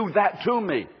could do that to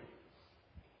me.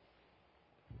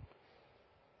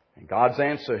 And God's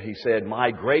answer, He said,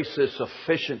 my grace is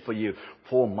sufficient for you,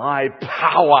 for my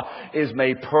power is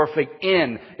made perfect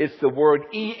in. It's the word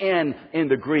en in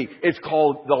the Greek. It's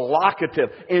called the locative,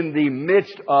 in the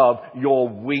midst of your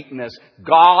weakness.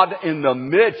 God, in the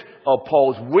midst of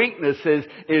Paul's weaknesses,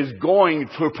 is going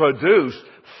to produce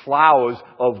flowers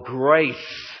of grace.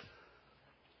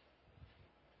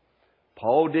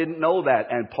 Paul didn't know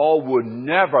that, and Paul would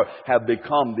never have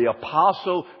become the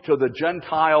apostle to the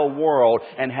Gentile world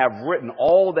and have written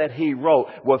all that he wrote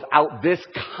without this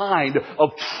kind of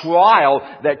trial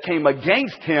that came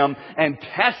against him and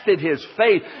tested his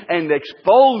faith and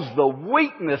exposed the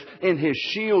weakness in his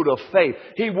shield of faith.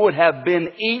 He would have been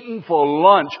eaten for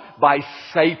lunch by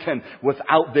Satan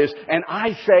without this. And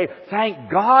I say, thank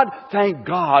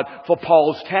God for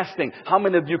Paul's testing. How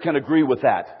many of you can agree with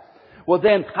that? Well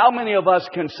then, how many of us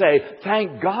can say,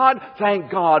 thank God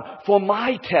for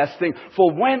my testing,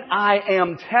 for when I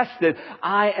am tested,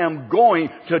 I am going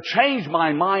to change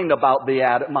my mind about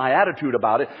my attitude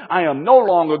about it. I am no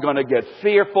longer going to get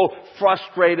fearful,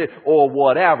 frustrated, or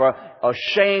whatever,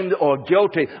 ashamed or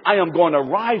guilty. I am going to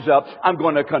rise up, I'm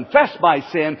going to confess my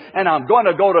sin, and I'm going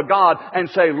to go to God and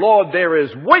say, Lord, there is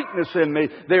weakness in me.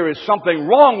 There is something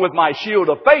wrong with my shield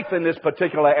of faith in this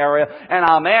particular area, and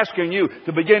I'm asking you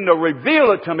to begin to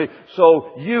reveal it to me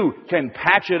so you can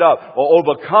patch it up or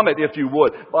overcome it, if you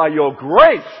would, by your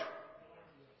grace.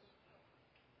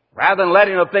 Rather than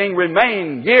letting a thing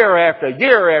remain year after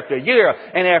year after year,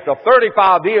 and after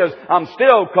 35 years, I'm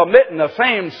still committing the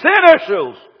same sin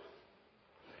issues.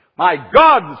 My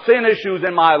God, sin issues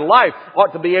in my life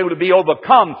ought to be able to be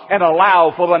overcome and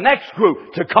allow for the next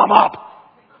group to come up.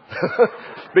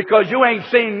 Because you ain't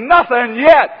seen nothing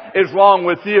yet is wrong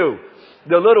with you.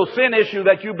 The little sin issue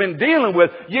that you've been dealing with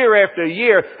year after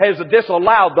year has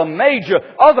disallowed the major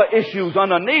other issues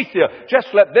underneath you. Just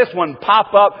let this one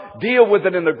pop up. Deal with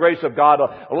it in the grace of God.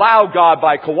 Allow God,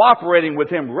 by cooperating with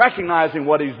Him, recognizing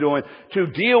what He's doing, to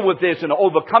deal with this and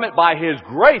overcome it by His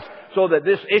grace, so that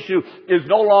this issue is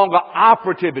no longer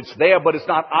operative. It's there, but it's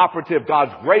not operative.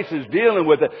 God's grace is dealing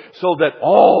with it so that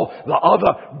all the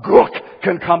other gook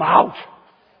can come out.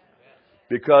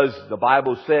 Because the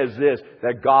Bible says this,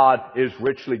 that God is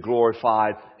richly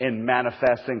glorified in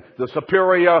manifesting the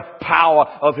superior power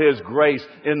of His grace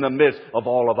in the midst of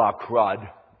all of our crud.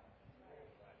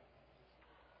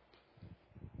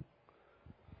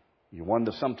 You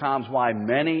wonder sometimes why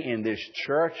many in this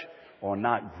church are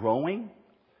not growing?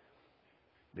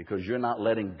 Because you're not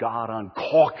letting God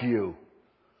uncork you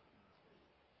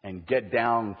and get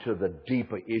down to the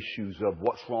deeper issues of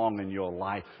what's wrong in your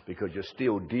life, because you're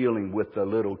still dealing with the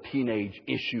little teenage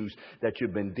issues that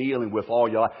you've been dealing with all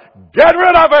your life. Get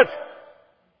rid of it!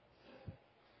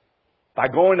 By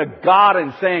going to God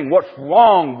and saying, what's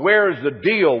wrong? Where's the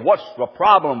deal? What's the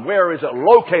problem? Where is it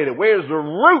located? Where's the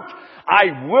root?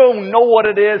 I will know what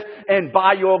it is, and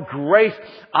by your grace,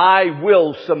 I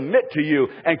will submit to you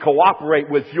and cooperate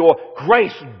with your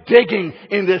grace digging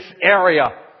in this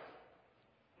area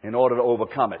in order to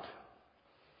overcome it.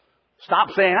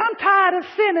 Stop saying, I'm tired of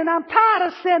sinning. I'm tired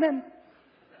of sinning.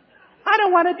 I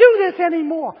don't want to do this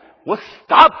anymore. Well,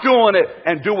 stop doing it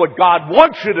and do what God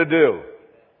wants you to do.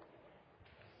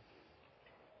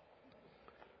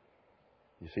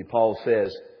 You see, Paul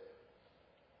says,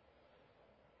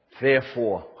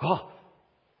 therefore,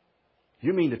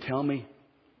 you mean to tell me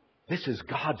this is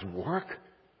God's work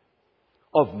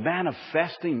of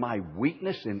manifesting my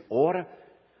weakness in order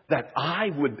that I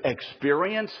would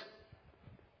experience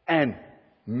and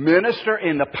minister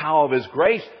in the power of His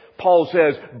grace? Paul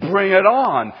says, bring it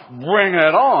on. Bring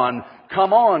it on.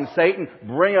 Come on, Satan.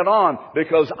 Bring it on,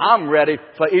 because I'm ready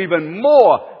for even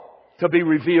more to be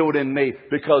revealed in me.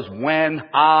 Because when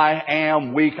I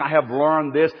am weak, I have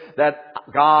learned this, that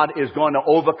God is going to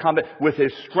overcome it with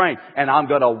His strength. And I'm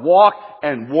going to walk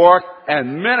and work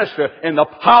and minister in the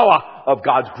power of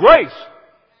God's grace.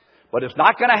 But it's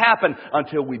not going to happen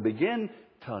until we begin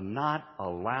to not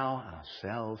allow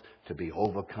ourselves to be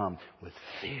overcome with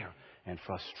fear and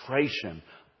frustration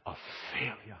of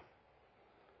failure.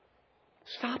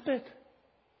 Stop it.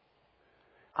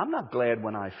 I'm not glad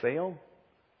when I fail.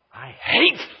 I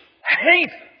hate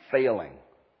failing.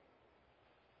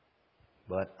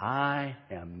 But I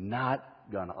am not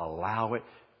going to allow it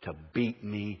to beat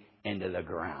me into the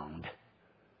ground.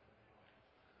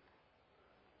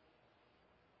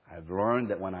 I've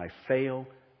learned that when I fail,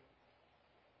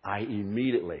 I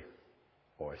immediately,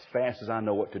 or as fast as I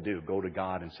know what to do, go to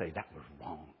God and say, that was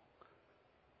wrong.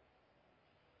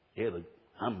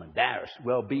 I'm embarrassed.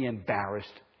 Well, be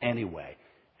embarrassed anyway.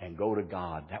 And go to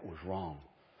God, that was wrong.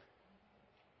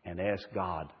 And ask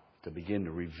God to begin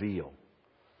to reveal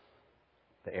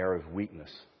the area of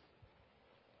weakness.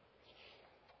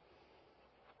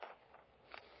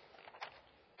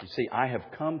 You see, I have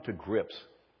come to grips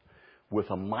with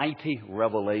a mighty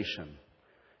revelation.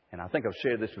 And I think I've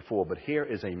shared this before, but here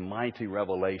is a mighty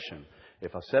revelation.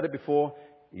 If I've said it before,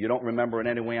 you don't remember it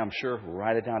anyway, I'm sure,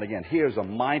 write it down again. Here's a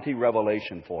mighty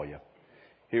revelation for you.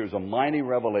 Here's a mighty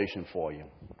revelation for you.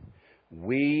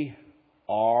 We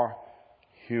are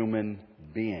human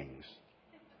beings.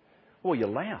 Well, you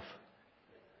laugh.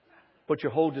 But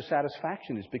your whole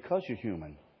dissatisfaction is because you're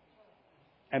human.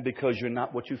 And because you're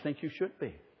not what you think you should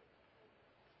be.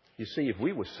 You see, if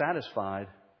we were satisfied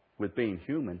with being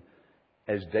human,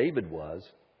 as David was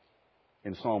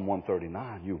in Psalm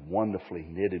 139, you wonderfully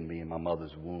knitted me in my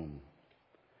mother's womb.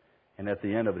 And at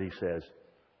the end of it, he says,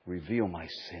 reveal my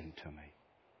sin to me.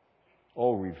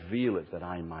 Oh, reveal it that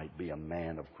I might be a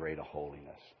man of greater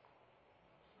holiness.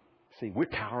 See, we're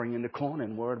cowering in the corner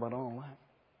and worried about all that.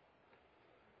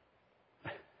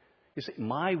 You see,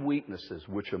 my weaknesses,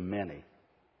 which are many,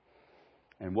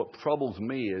 and what troubles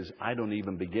me is I don't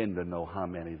even begin to know how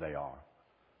many they are.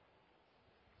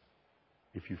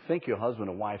 If you think your husband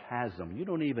or wife has them, you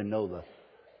don't even know the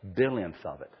billionth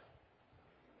of it.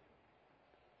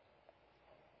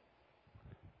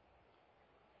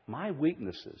 My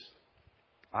weaknesses,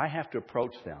 I have to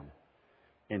approach them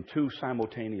in two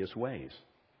simultaneous ways.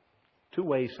 Two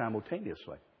ways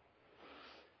simultaneously.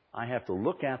 I have to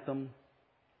look at them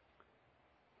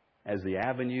as the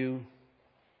avenue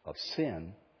of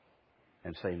sin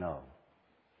and say no.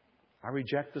 I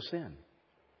reject the sin.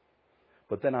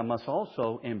 But then I must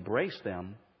also embrace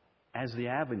them as the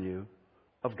avenue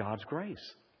of God's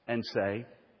grace and say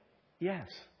yes.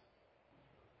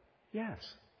 Yes.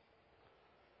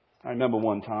 I remember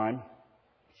one time,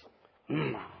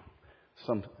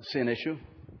 some sin issue.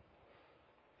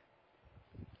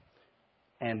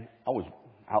 And I was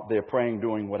out there praying,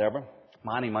 doing whatever,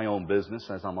 minding my own business,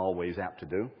 as I'm always apt to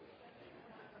do.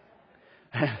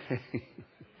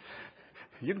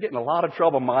 You'd get in a lot of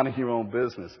trouble minding your own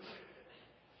business.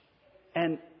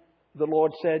 And the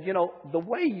Lord said, you know, the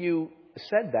way you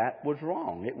said that was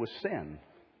wrong. It was sin.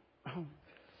 Oh,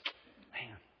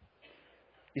 man.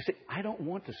 You see, I don't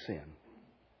want to sin.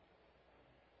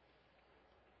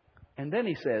 And then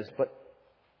he says, but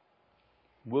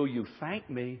will you thank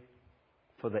me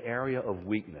for the area of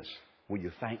weakness? Will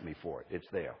you thank me for it? It's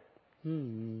there.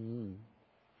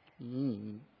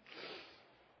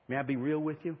 May I be real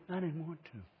with you? I didn't want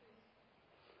to.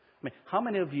 I mean, how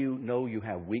many of you know you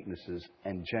have weaknesses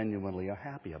and genuinely are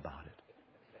happy about it?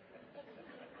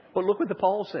 But look what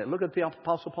Paul said. Look at the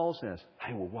Apostle Paul says.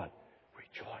 I will what?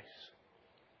 Rejoice.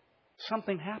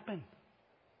 Something happened.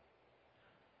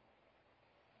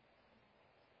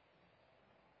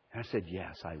 And I said,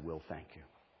 yes, I will thank you.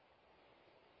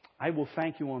 I will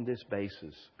thank you on this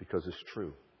basis because it's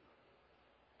true.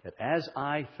 That as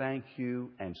I thank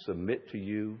you and submit to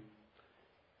you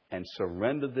and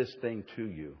surrender this thing to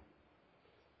you,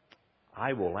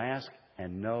 I will ask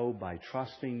and know by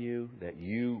trusting you that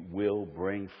you will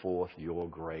bring forth your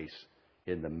grace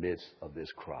in the midst of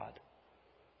this crowd.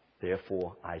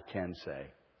 Therefore, I can say,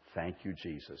 thank you,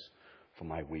 Jesus, for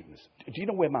my weakness. Do you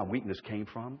know where my weakness came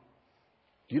from?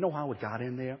 Do you know how it got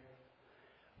in there?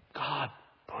 God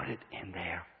put it in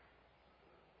there.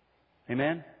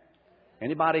 Amen?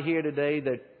 Anybody here today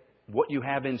that what you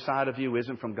have inside of you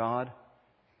isn't from God?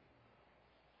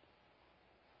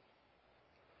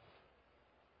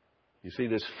 You see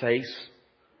this face?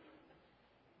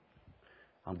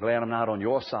 I'm glad I'm not on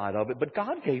your side of it, but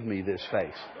God gave me this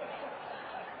face.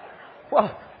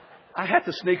 Well, I had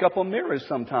to sneak up on mirrors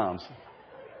sometimes.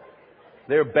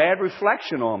 They're a bad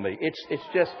reflection on me. It's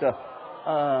just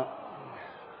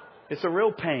it's a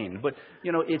real pain. But,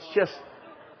 you know, it's just,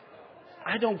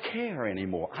 I don't care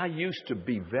anymore. I used to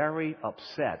be very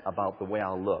upset about the way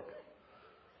I look.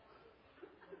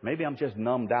 Maybe I'm just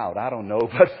numbed out. I don't know.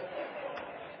 But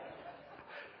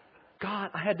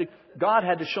God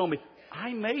had to show me,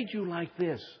 I made you like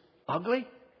this. Ugly?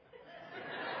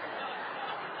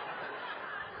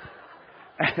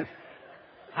 And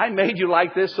I made you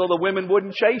like this so the women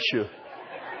wouldn't chase you.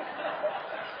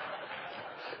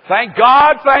 Thank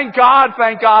God, thank God,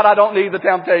 thank God I don't need the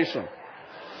temptation.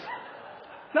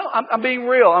 No, I'm being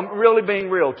real. I'm really being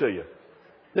real to you.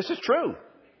 This is true.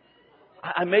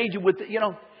 I made you with,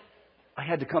 I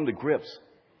had to come to grips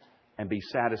and be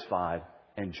satisfied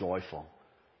and joyful.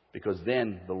 Because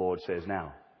then the Lord says,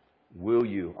 now, will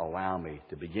you allow me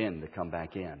to begin to come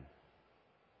back in?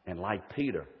 And like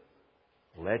Peter,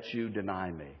 let you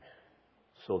deny me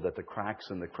so that the cracks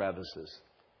and the crevices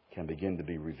can begin to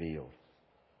be revealed.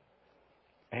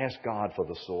 Ask God for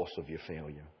the source of your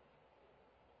failure.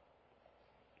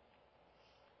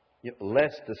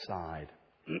 Let's decide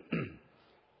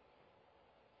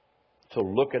to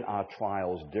look at our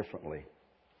trials differently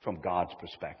from God's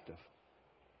perspective.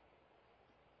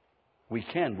 We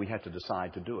have to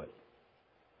decide to do it.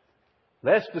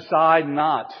 Let's decide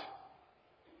not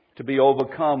to be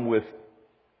overcome with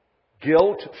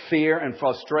guilt, fear, and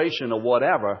frustration or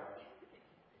whatever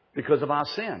because of our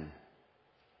sin.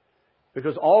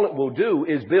 Because all it will do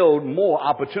is build more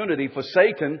opportunity for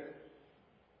Satan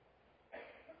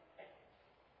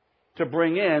to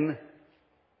bring in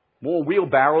more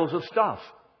wheelbarrows of stuff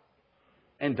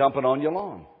and dump it on your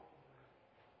lawn.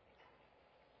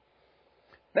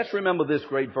 Let's remember this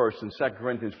great verse in 2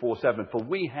 Corinthians 4:7. For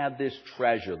we have this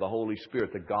treasure, the Holy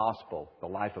Spirit, the gospel, the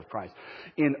life of Christ,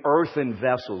 in earthen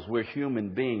vessels, we're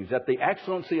human beings, that the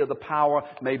excellency of the power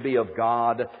may be of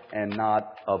God and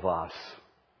not of us.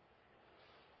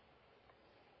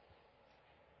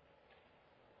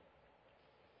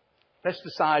 Let's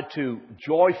decide to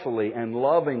joyfully and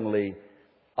lovingly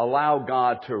allow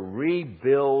God to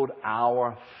rebuild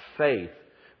our faith,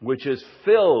 which is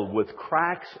filled with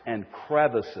cracks and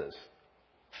crevices.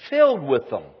 Filled with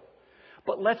them.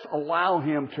 But let's allow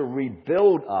Him to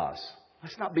rebuild us.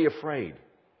 Let's not be afraid.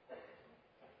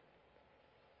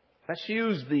 Let's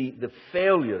use the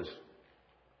failures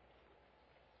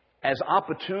as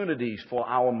opportunities for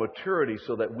our maturity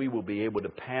so that we will be able to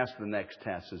pass the next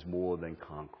test as more than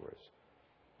conquerors.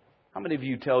 How many of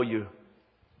you tell your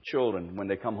children when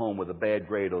they come home with a bad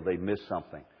grade or they miss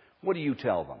something? What do you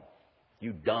tell them?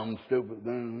 You dumb, stupid.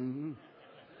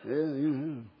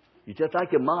 You just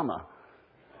like your mama.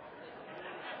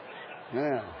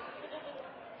 Yeah.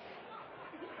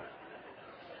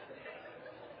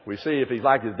 We see if he's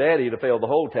like his daddy, he'd have failed the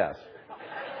whole test.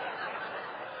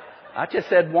 I just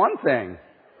said one thing.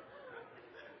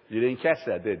 You didn't catch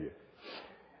that, did you?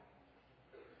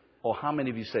 Or how many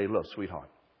of you say, look, sweetheart,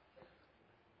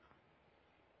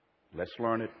 let's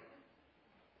learn it.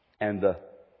 And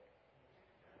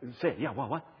say, yeah,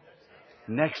 what?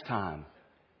 Next time,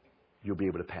 you'll be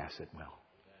able to pass it well.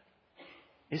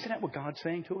 Isn't that what God's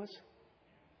saying to us?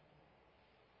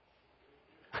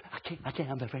 I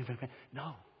can't. I'm afraid.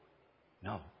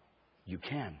 No. You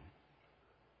can.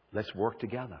 Let's work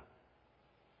together.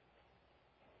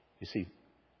 You see,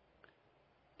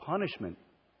 punishment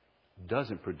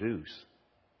doesn't produce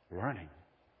learning.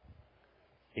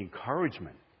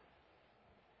 Encouragement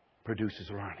produces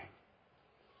learning.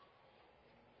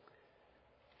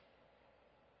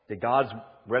 Did God's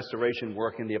restoration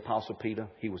work in the Apostle Peter?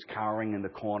 He was cowering in the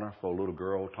corner for a little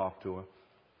girl to talk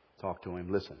to him.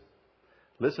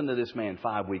 Listen to this man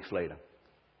 5 weeks later.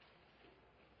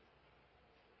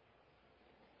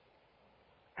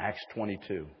 Acts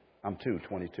 22.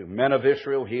 2:22. Men of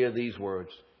Israel, hear these words.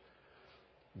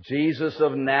 Jesus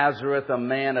of Nazareth, a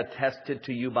man attested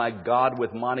to you by God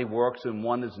with mighty works and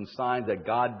wonders and signs that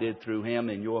God did through him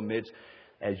in your midst,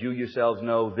 as you yourselves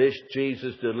know. This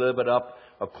Jesus delivered up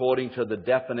according to the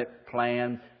definite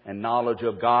plan and knowledge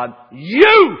of God,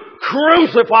 you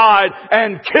crucified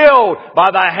and killed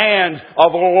by the hands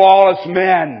of lawless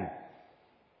men.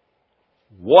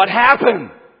 What happened?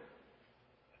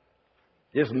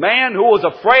 This man who was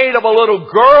afraid of a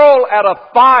little girl at a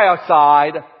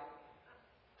fireside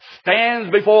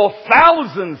stands before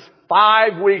thousands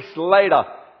 5 weeks later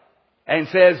and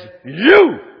says,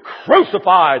 you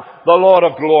crucified the Lord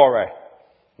of glory.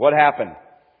 What happened?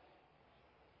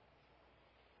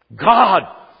 God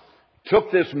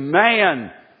took this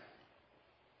man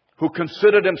who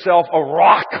considered himself a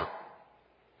rock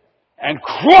and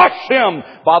crushed him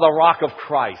by the rock of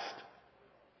Christ.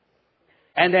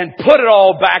 And then put it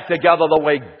all back together the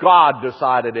way God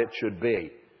decided it should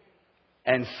be.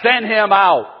 And sent him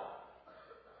out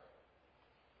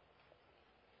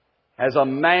as a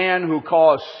man who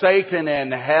caused Satan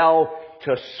and hell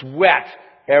to sweat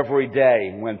every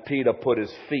day when Peter put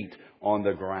his feet on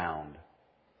the ground.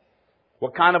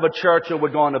 What kind of a church are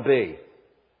we going to be?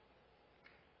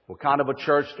 What kind of a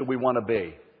church do we want to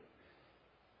be?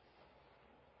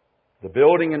 The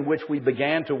building in which we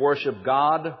began to worship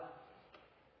God,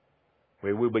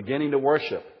 where we're beginning to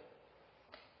worship,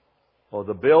 or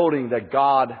the building that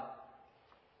God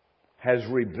has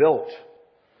rebuilt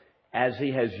as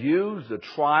He has used the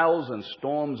trials and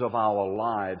storms of our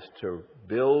lives to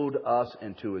build us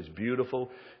into His beautiful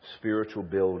spiritual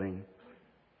building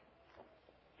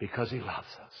because He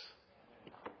loves us.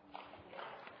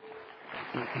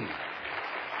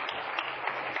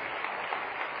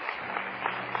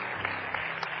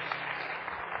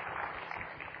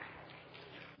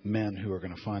 Men who are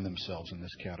going to find themselves in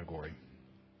this category.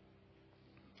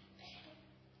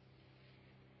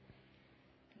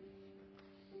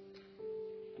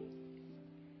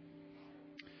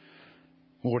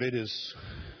 Lord, it is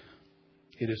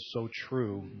so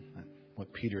true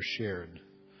what Peter shared.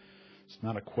 It's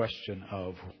not a question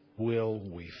of will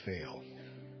we fail.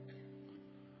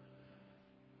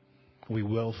 We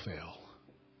will fail.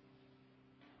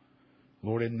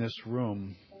 Lord, in this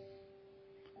room,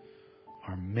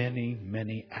 are many,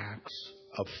 many acts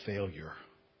of failure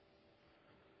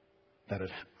that have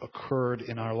occurred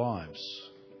in our lives.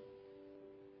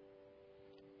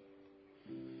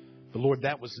 But Lord,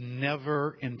 that was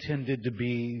never intended to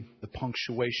be the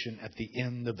punctuation at the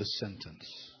end of the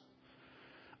sentence.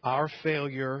 Our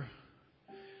failure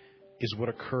is what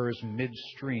occurs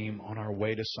midstream on our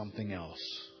way to something else.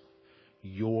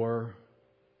 Your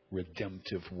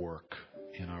redemptive work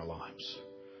in our lives.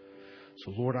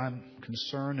 So Lord, I'm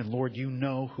concerned, and Lord, you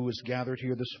know who is gathered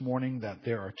here this morning, that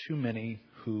there are too many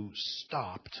who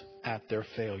stopped at their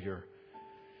failure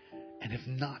and have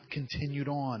not continued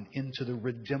on into the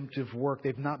redemptive work.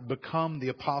 They've not become the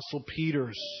Apostle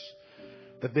Peters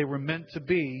that they were meant to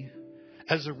be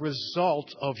as a result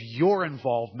of your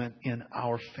involvement in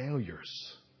our failures.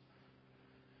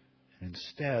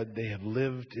 Instead, they have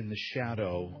lived in the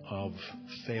shadow of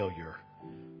failure,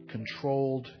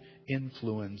 controlled,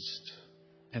 influenced,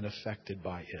 and affected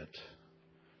by it.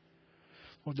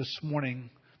 Lord, this morning,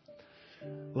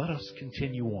 let us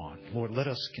continue on. Lord, let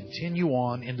us continue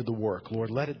on into the work. Lord,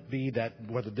 let it be that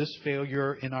whether this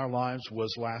failure in our lives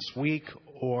was last week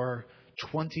or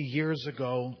 20 years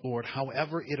ago, Lord,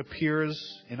 however it appears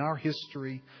in our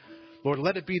history, Lord,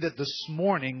 let it be that this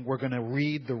morning we're going to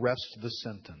read the rest of the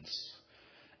sentence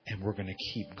and we're going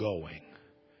to keep going.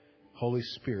 Holy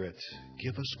Spirit,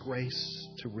 give us grace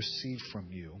to receive from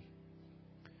you.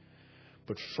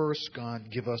 But first,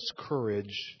 God, give us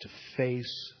courage to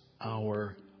face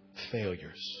our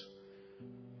failures.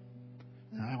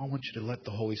 Now, I want you to let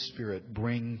the Holy Spirit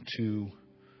bring to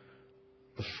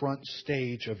the front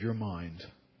stage of your mind,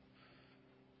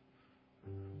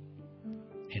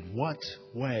 in what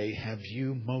way have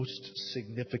you most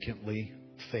significantly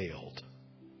failed?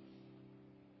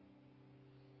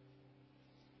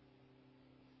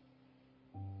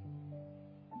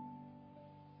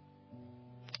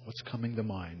 What's coming to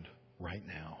mind right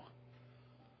now?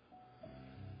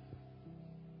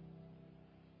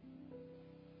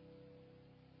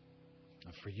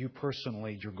 Now, for you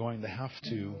personally, you're going to have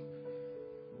to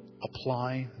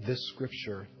apply this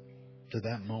scripture to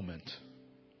that moment.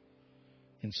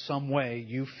 In some way,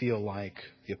 you feel like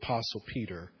the Apostle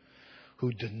Peter,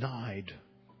 who denied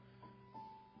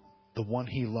the one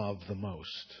he loved the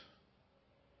most.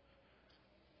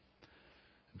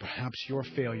 Perhaps your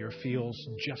failure feels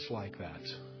just like that.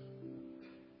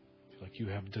 Like you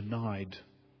have denied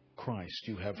Christ.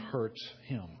 You have hurt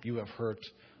Him. You have hurt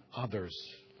others,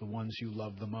 the ones you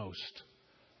love the most.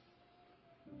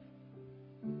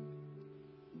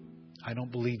 I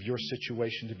don't believe your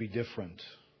situation to be different.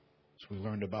 As we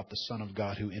learned about the Son of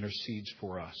God who intercedes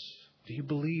for us. Do you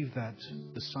believe that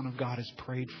the Son of God has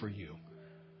prayed for you?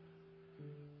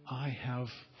 I have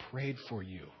prayed for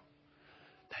you,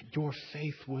 that your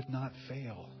faith would not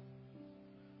fail.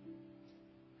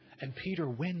 And Peter,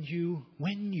 when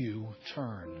you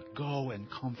turn, go and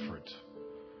comfort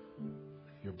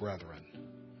your brethren.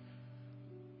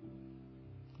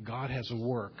 God has a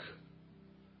work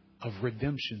of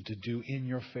redemption to do in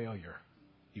your failure.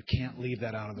 You can't leave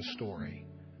that out of the story.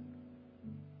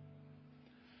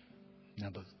 Now,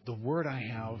 the word I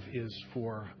have is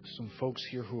for some folks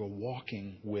here who are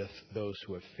walking with those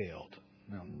who have failed.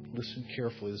 Now, listen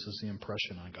carefully. This is the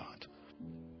impression I got.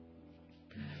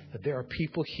 That there are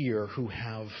people here who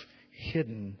have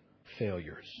hidden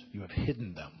failures. You have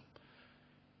hidden them.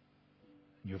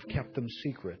 You have kept them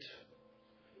secret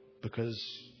because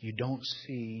you don't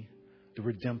see the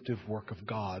redemptive work of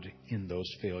God in those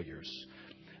failures.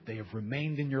 They have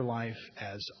remained in your life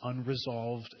as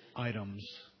unresolved items,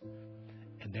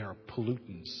 and they are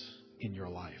pollutants in your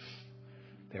life.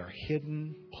 They are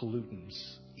hidden pollutants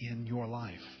in your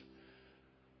life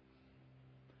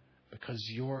because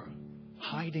you're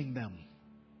hiding them.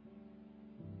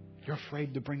 You're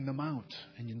afraid to bring them out.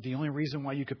 And the only reason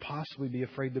why you could possibly be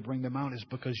afraid to bring them out is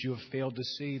because you have failed to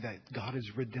see that God is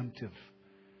redemptive.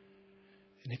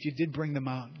 And if you did bring them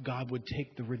out, God would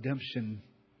take the redemption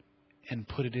and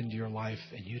put it into your life,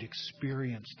 and you'd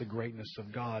experience the greatness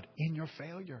of God in your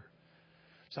failure.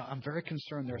 So I'm very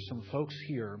concerned there are some folks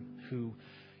here who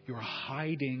you're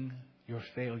hiding your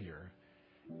failure,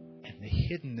 and the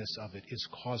hiddenness of it is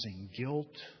causing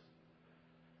guilt,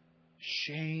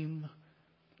 shame,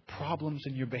 problems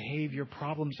in your behavior,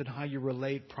 problems in how you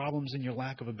relate, problems in your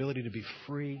lack of ability to be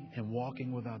free and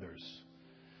walking with others.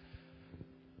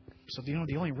 So, the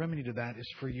only remedy to that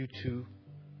is for you to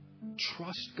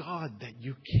trust God that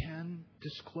you can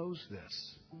disclose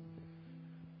this.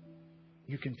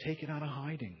 You can take it out of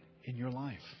hiding in your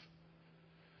life.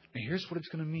 And here's what it's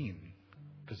going to mean.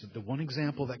 Because the one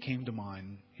example that came to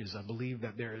mind is I believe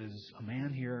that there is a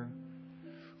man here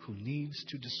who needs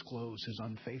to disclose his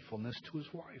unfaithfulness to his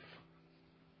wife.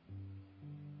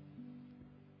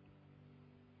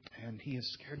 And he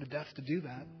is scared to death to do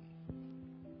that.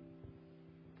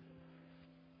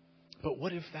 But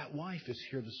what if that wife is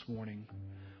here this morning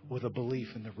with a belief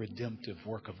in the redemptive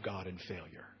work of God in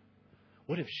failure?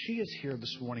 What if she is here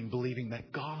this morning believing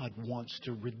that God wants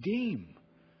to redeem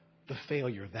the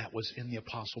failure that was in the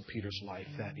Apostle Peter's life,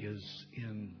 that is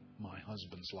in my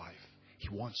husband's life? He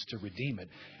wants to redeem it.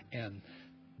 And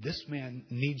this man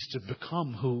needs to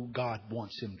become who God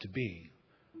wants him to be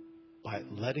by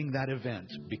letting that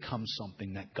event become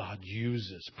something that God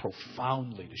uses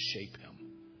profoundly to shape him.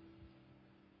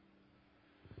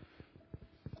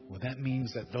 Well, that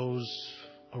means that those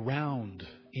around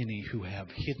any who have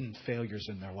hidden failures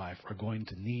in their life are going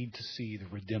to need to see the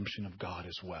redemption of God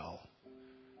as well.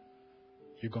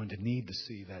 You're going to need to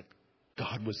see that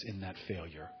God was in that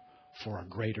failure for a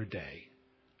greater day.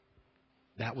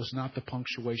 That was not the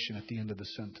punctuation at the end of the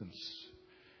sentence.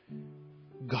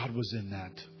 God was in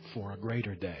that for a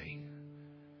greater day.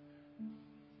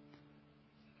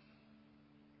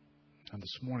 And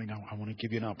this morning, I want to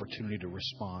give you an opportunity to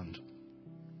respond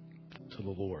to the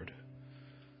Lord.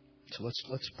 So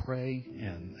let's pray,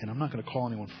 and I'm not going to call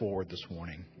anyone forward this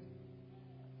morning.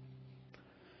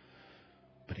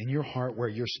 But in your heart where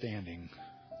you're standing,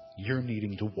 you're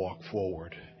needing to walk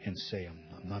forward and say,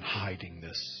 I'm not hiding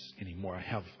this anymore. I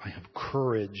have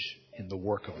courage in the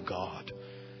work of God,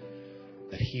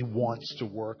 that He wants to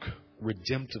work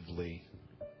redemptively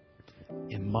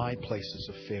in my places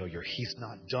of failure. He's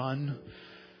not done.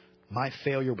 My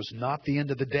failure was not the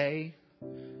end of the day.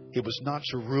 It was not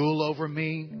to rule over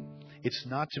me. It's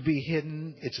not to be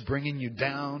hidden. It's bringing you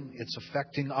down. It's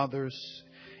affecting others.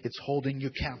 It's holding you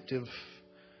captive.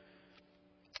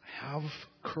 Have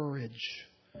courage.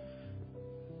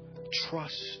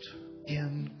 Trust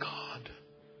in God.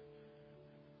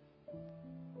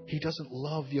 He doesn't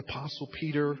love the Apostle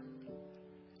Peter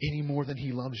any more than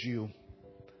He loves you.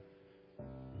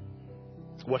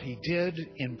 What He did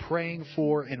in praying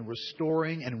for and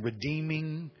restoring and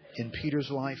redeeming in Peter's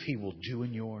life, He will do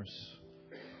in yours.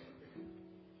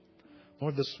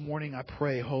 Lord, this morning I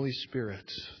pray, Holy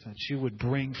Spirit, that You would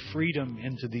bring freedom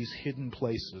into these hidden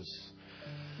places.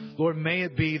 Lord, may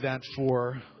it be that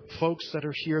for folks that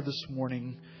are here this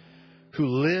morning who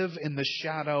live in the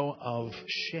shadow of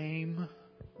shame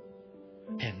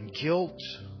and guilt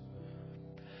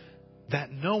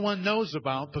that no one knows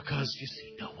about, because you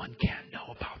see, no one can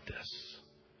know about this.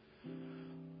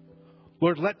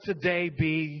 Lord, let today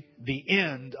be the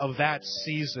end of that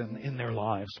season in their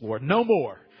lives, Lord. No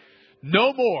more.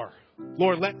 No more.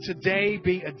 Lord, let today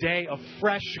be a day of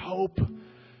fresh hope,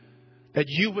 that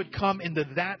You would come into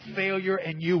that failure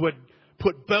and You would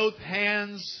put both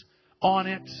hands on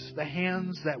it, the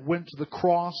hands that went to the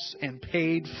cross and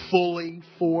paid fully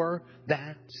for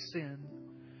that sin,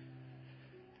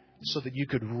 so that You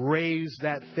could raise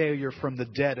that failure from the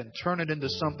dead and turn it into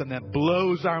something that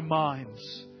blows our minds.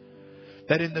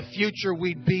 That in the future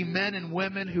we'd be men and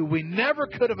women who we never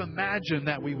could have imagined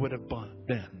that we would have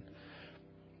been,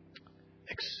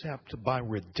 except by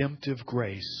redemptive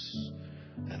grace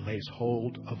that lays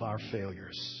hold of our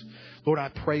failures. Lord, I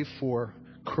pray for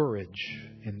courage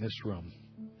in this room.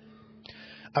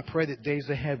 I pray that days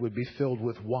ahead would be filled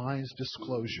with wise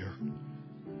disclosure.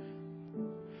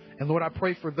 And Lord, I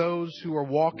pray for those who are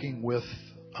walking with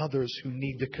others who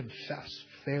need to confess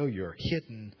failure,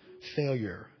 hidden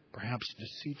failure, perhaps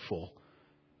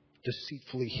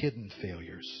deceitfully hidden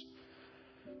failures.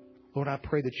 Lord, I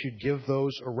pray that You'd give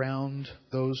those around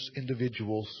those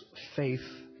individuals faith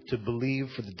to believe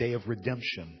for the day of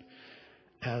redemption,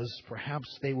 as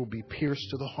perhaps they will be pierced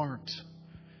to the heart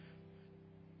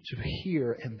to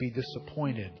hear and be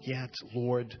disappointed, yet,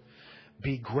 Lord,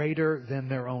 be greater than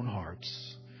their own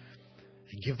hearts.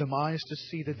 And give them eyes to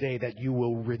see the day that You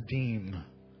will redeem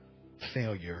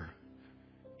failure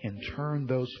and turn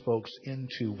those folks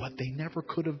into what they never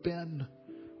could have been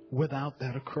without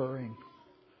that occurring.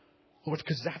 Lord,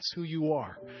 because that's who You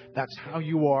are. That's how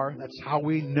You are. That's how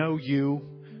we know You,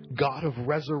 God of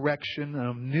resurrection and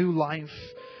of new life,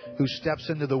 who steps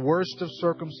into the worst of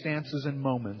circumstances and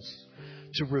moments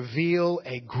to reveal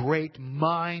a great,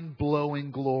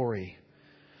 mind-blowing glory.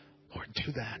 Lord,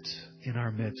 do that in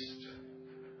our midst.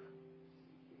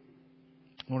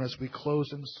 Lord, as we close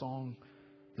in song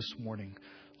this morning,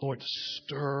 Lord,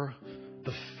 stir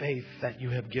the faith that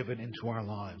you have given into our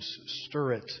lives.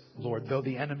 Stir it, Lord. Though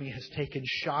the enemy has taken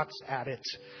shots at it,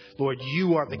 Lord,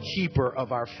 you are the keeper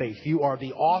of our faith. You are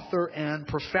the author and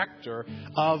perfecter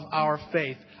of our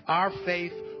faith. Our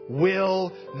faith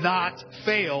will not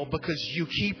fail because you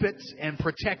keep it and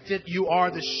protect it. You are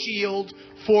the shield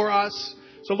for us.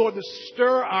 So, Lord,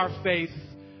 stir our faith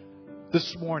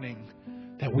this morning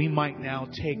that we might now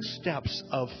take steps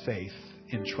of faith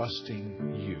in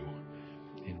trusting you.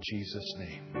 In Jesus'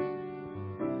 name.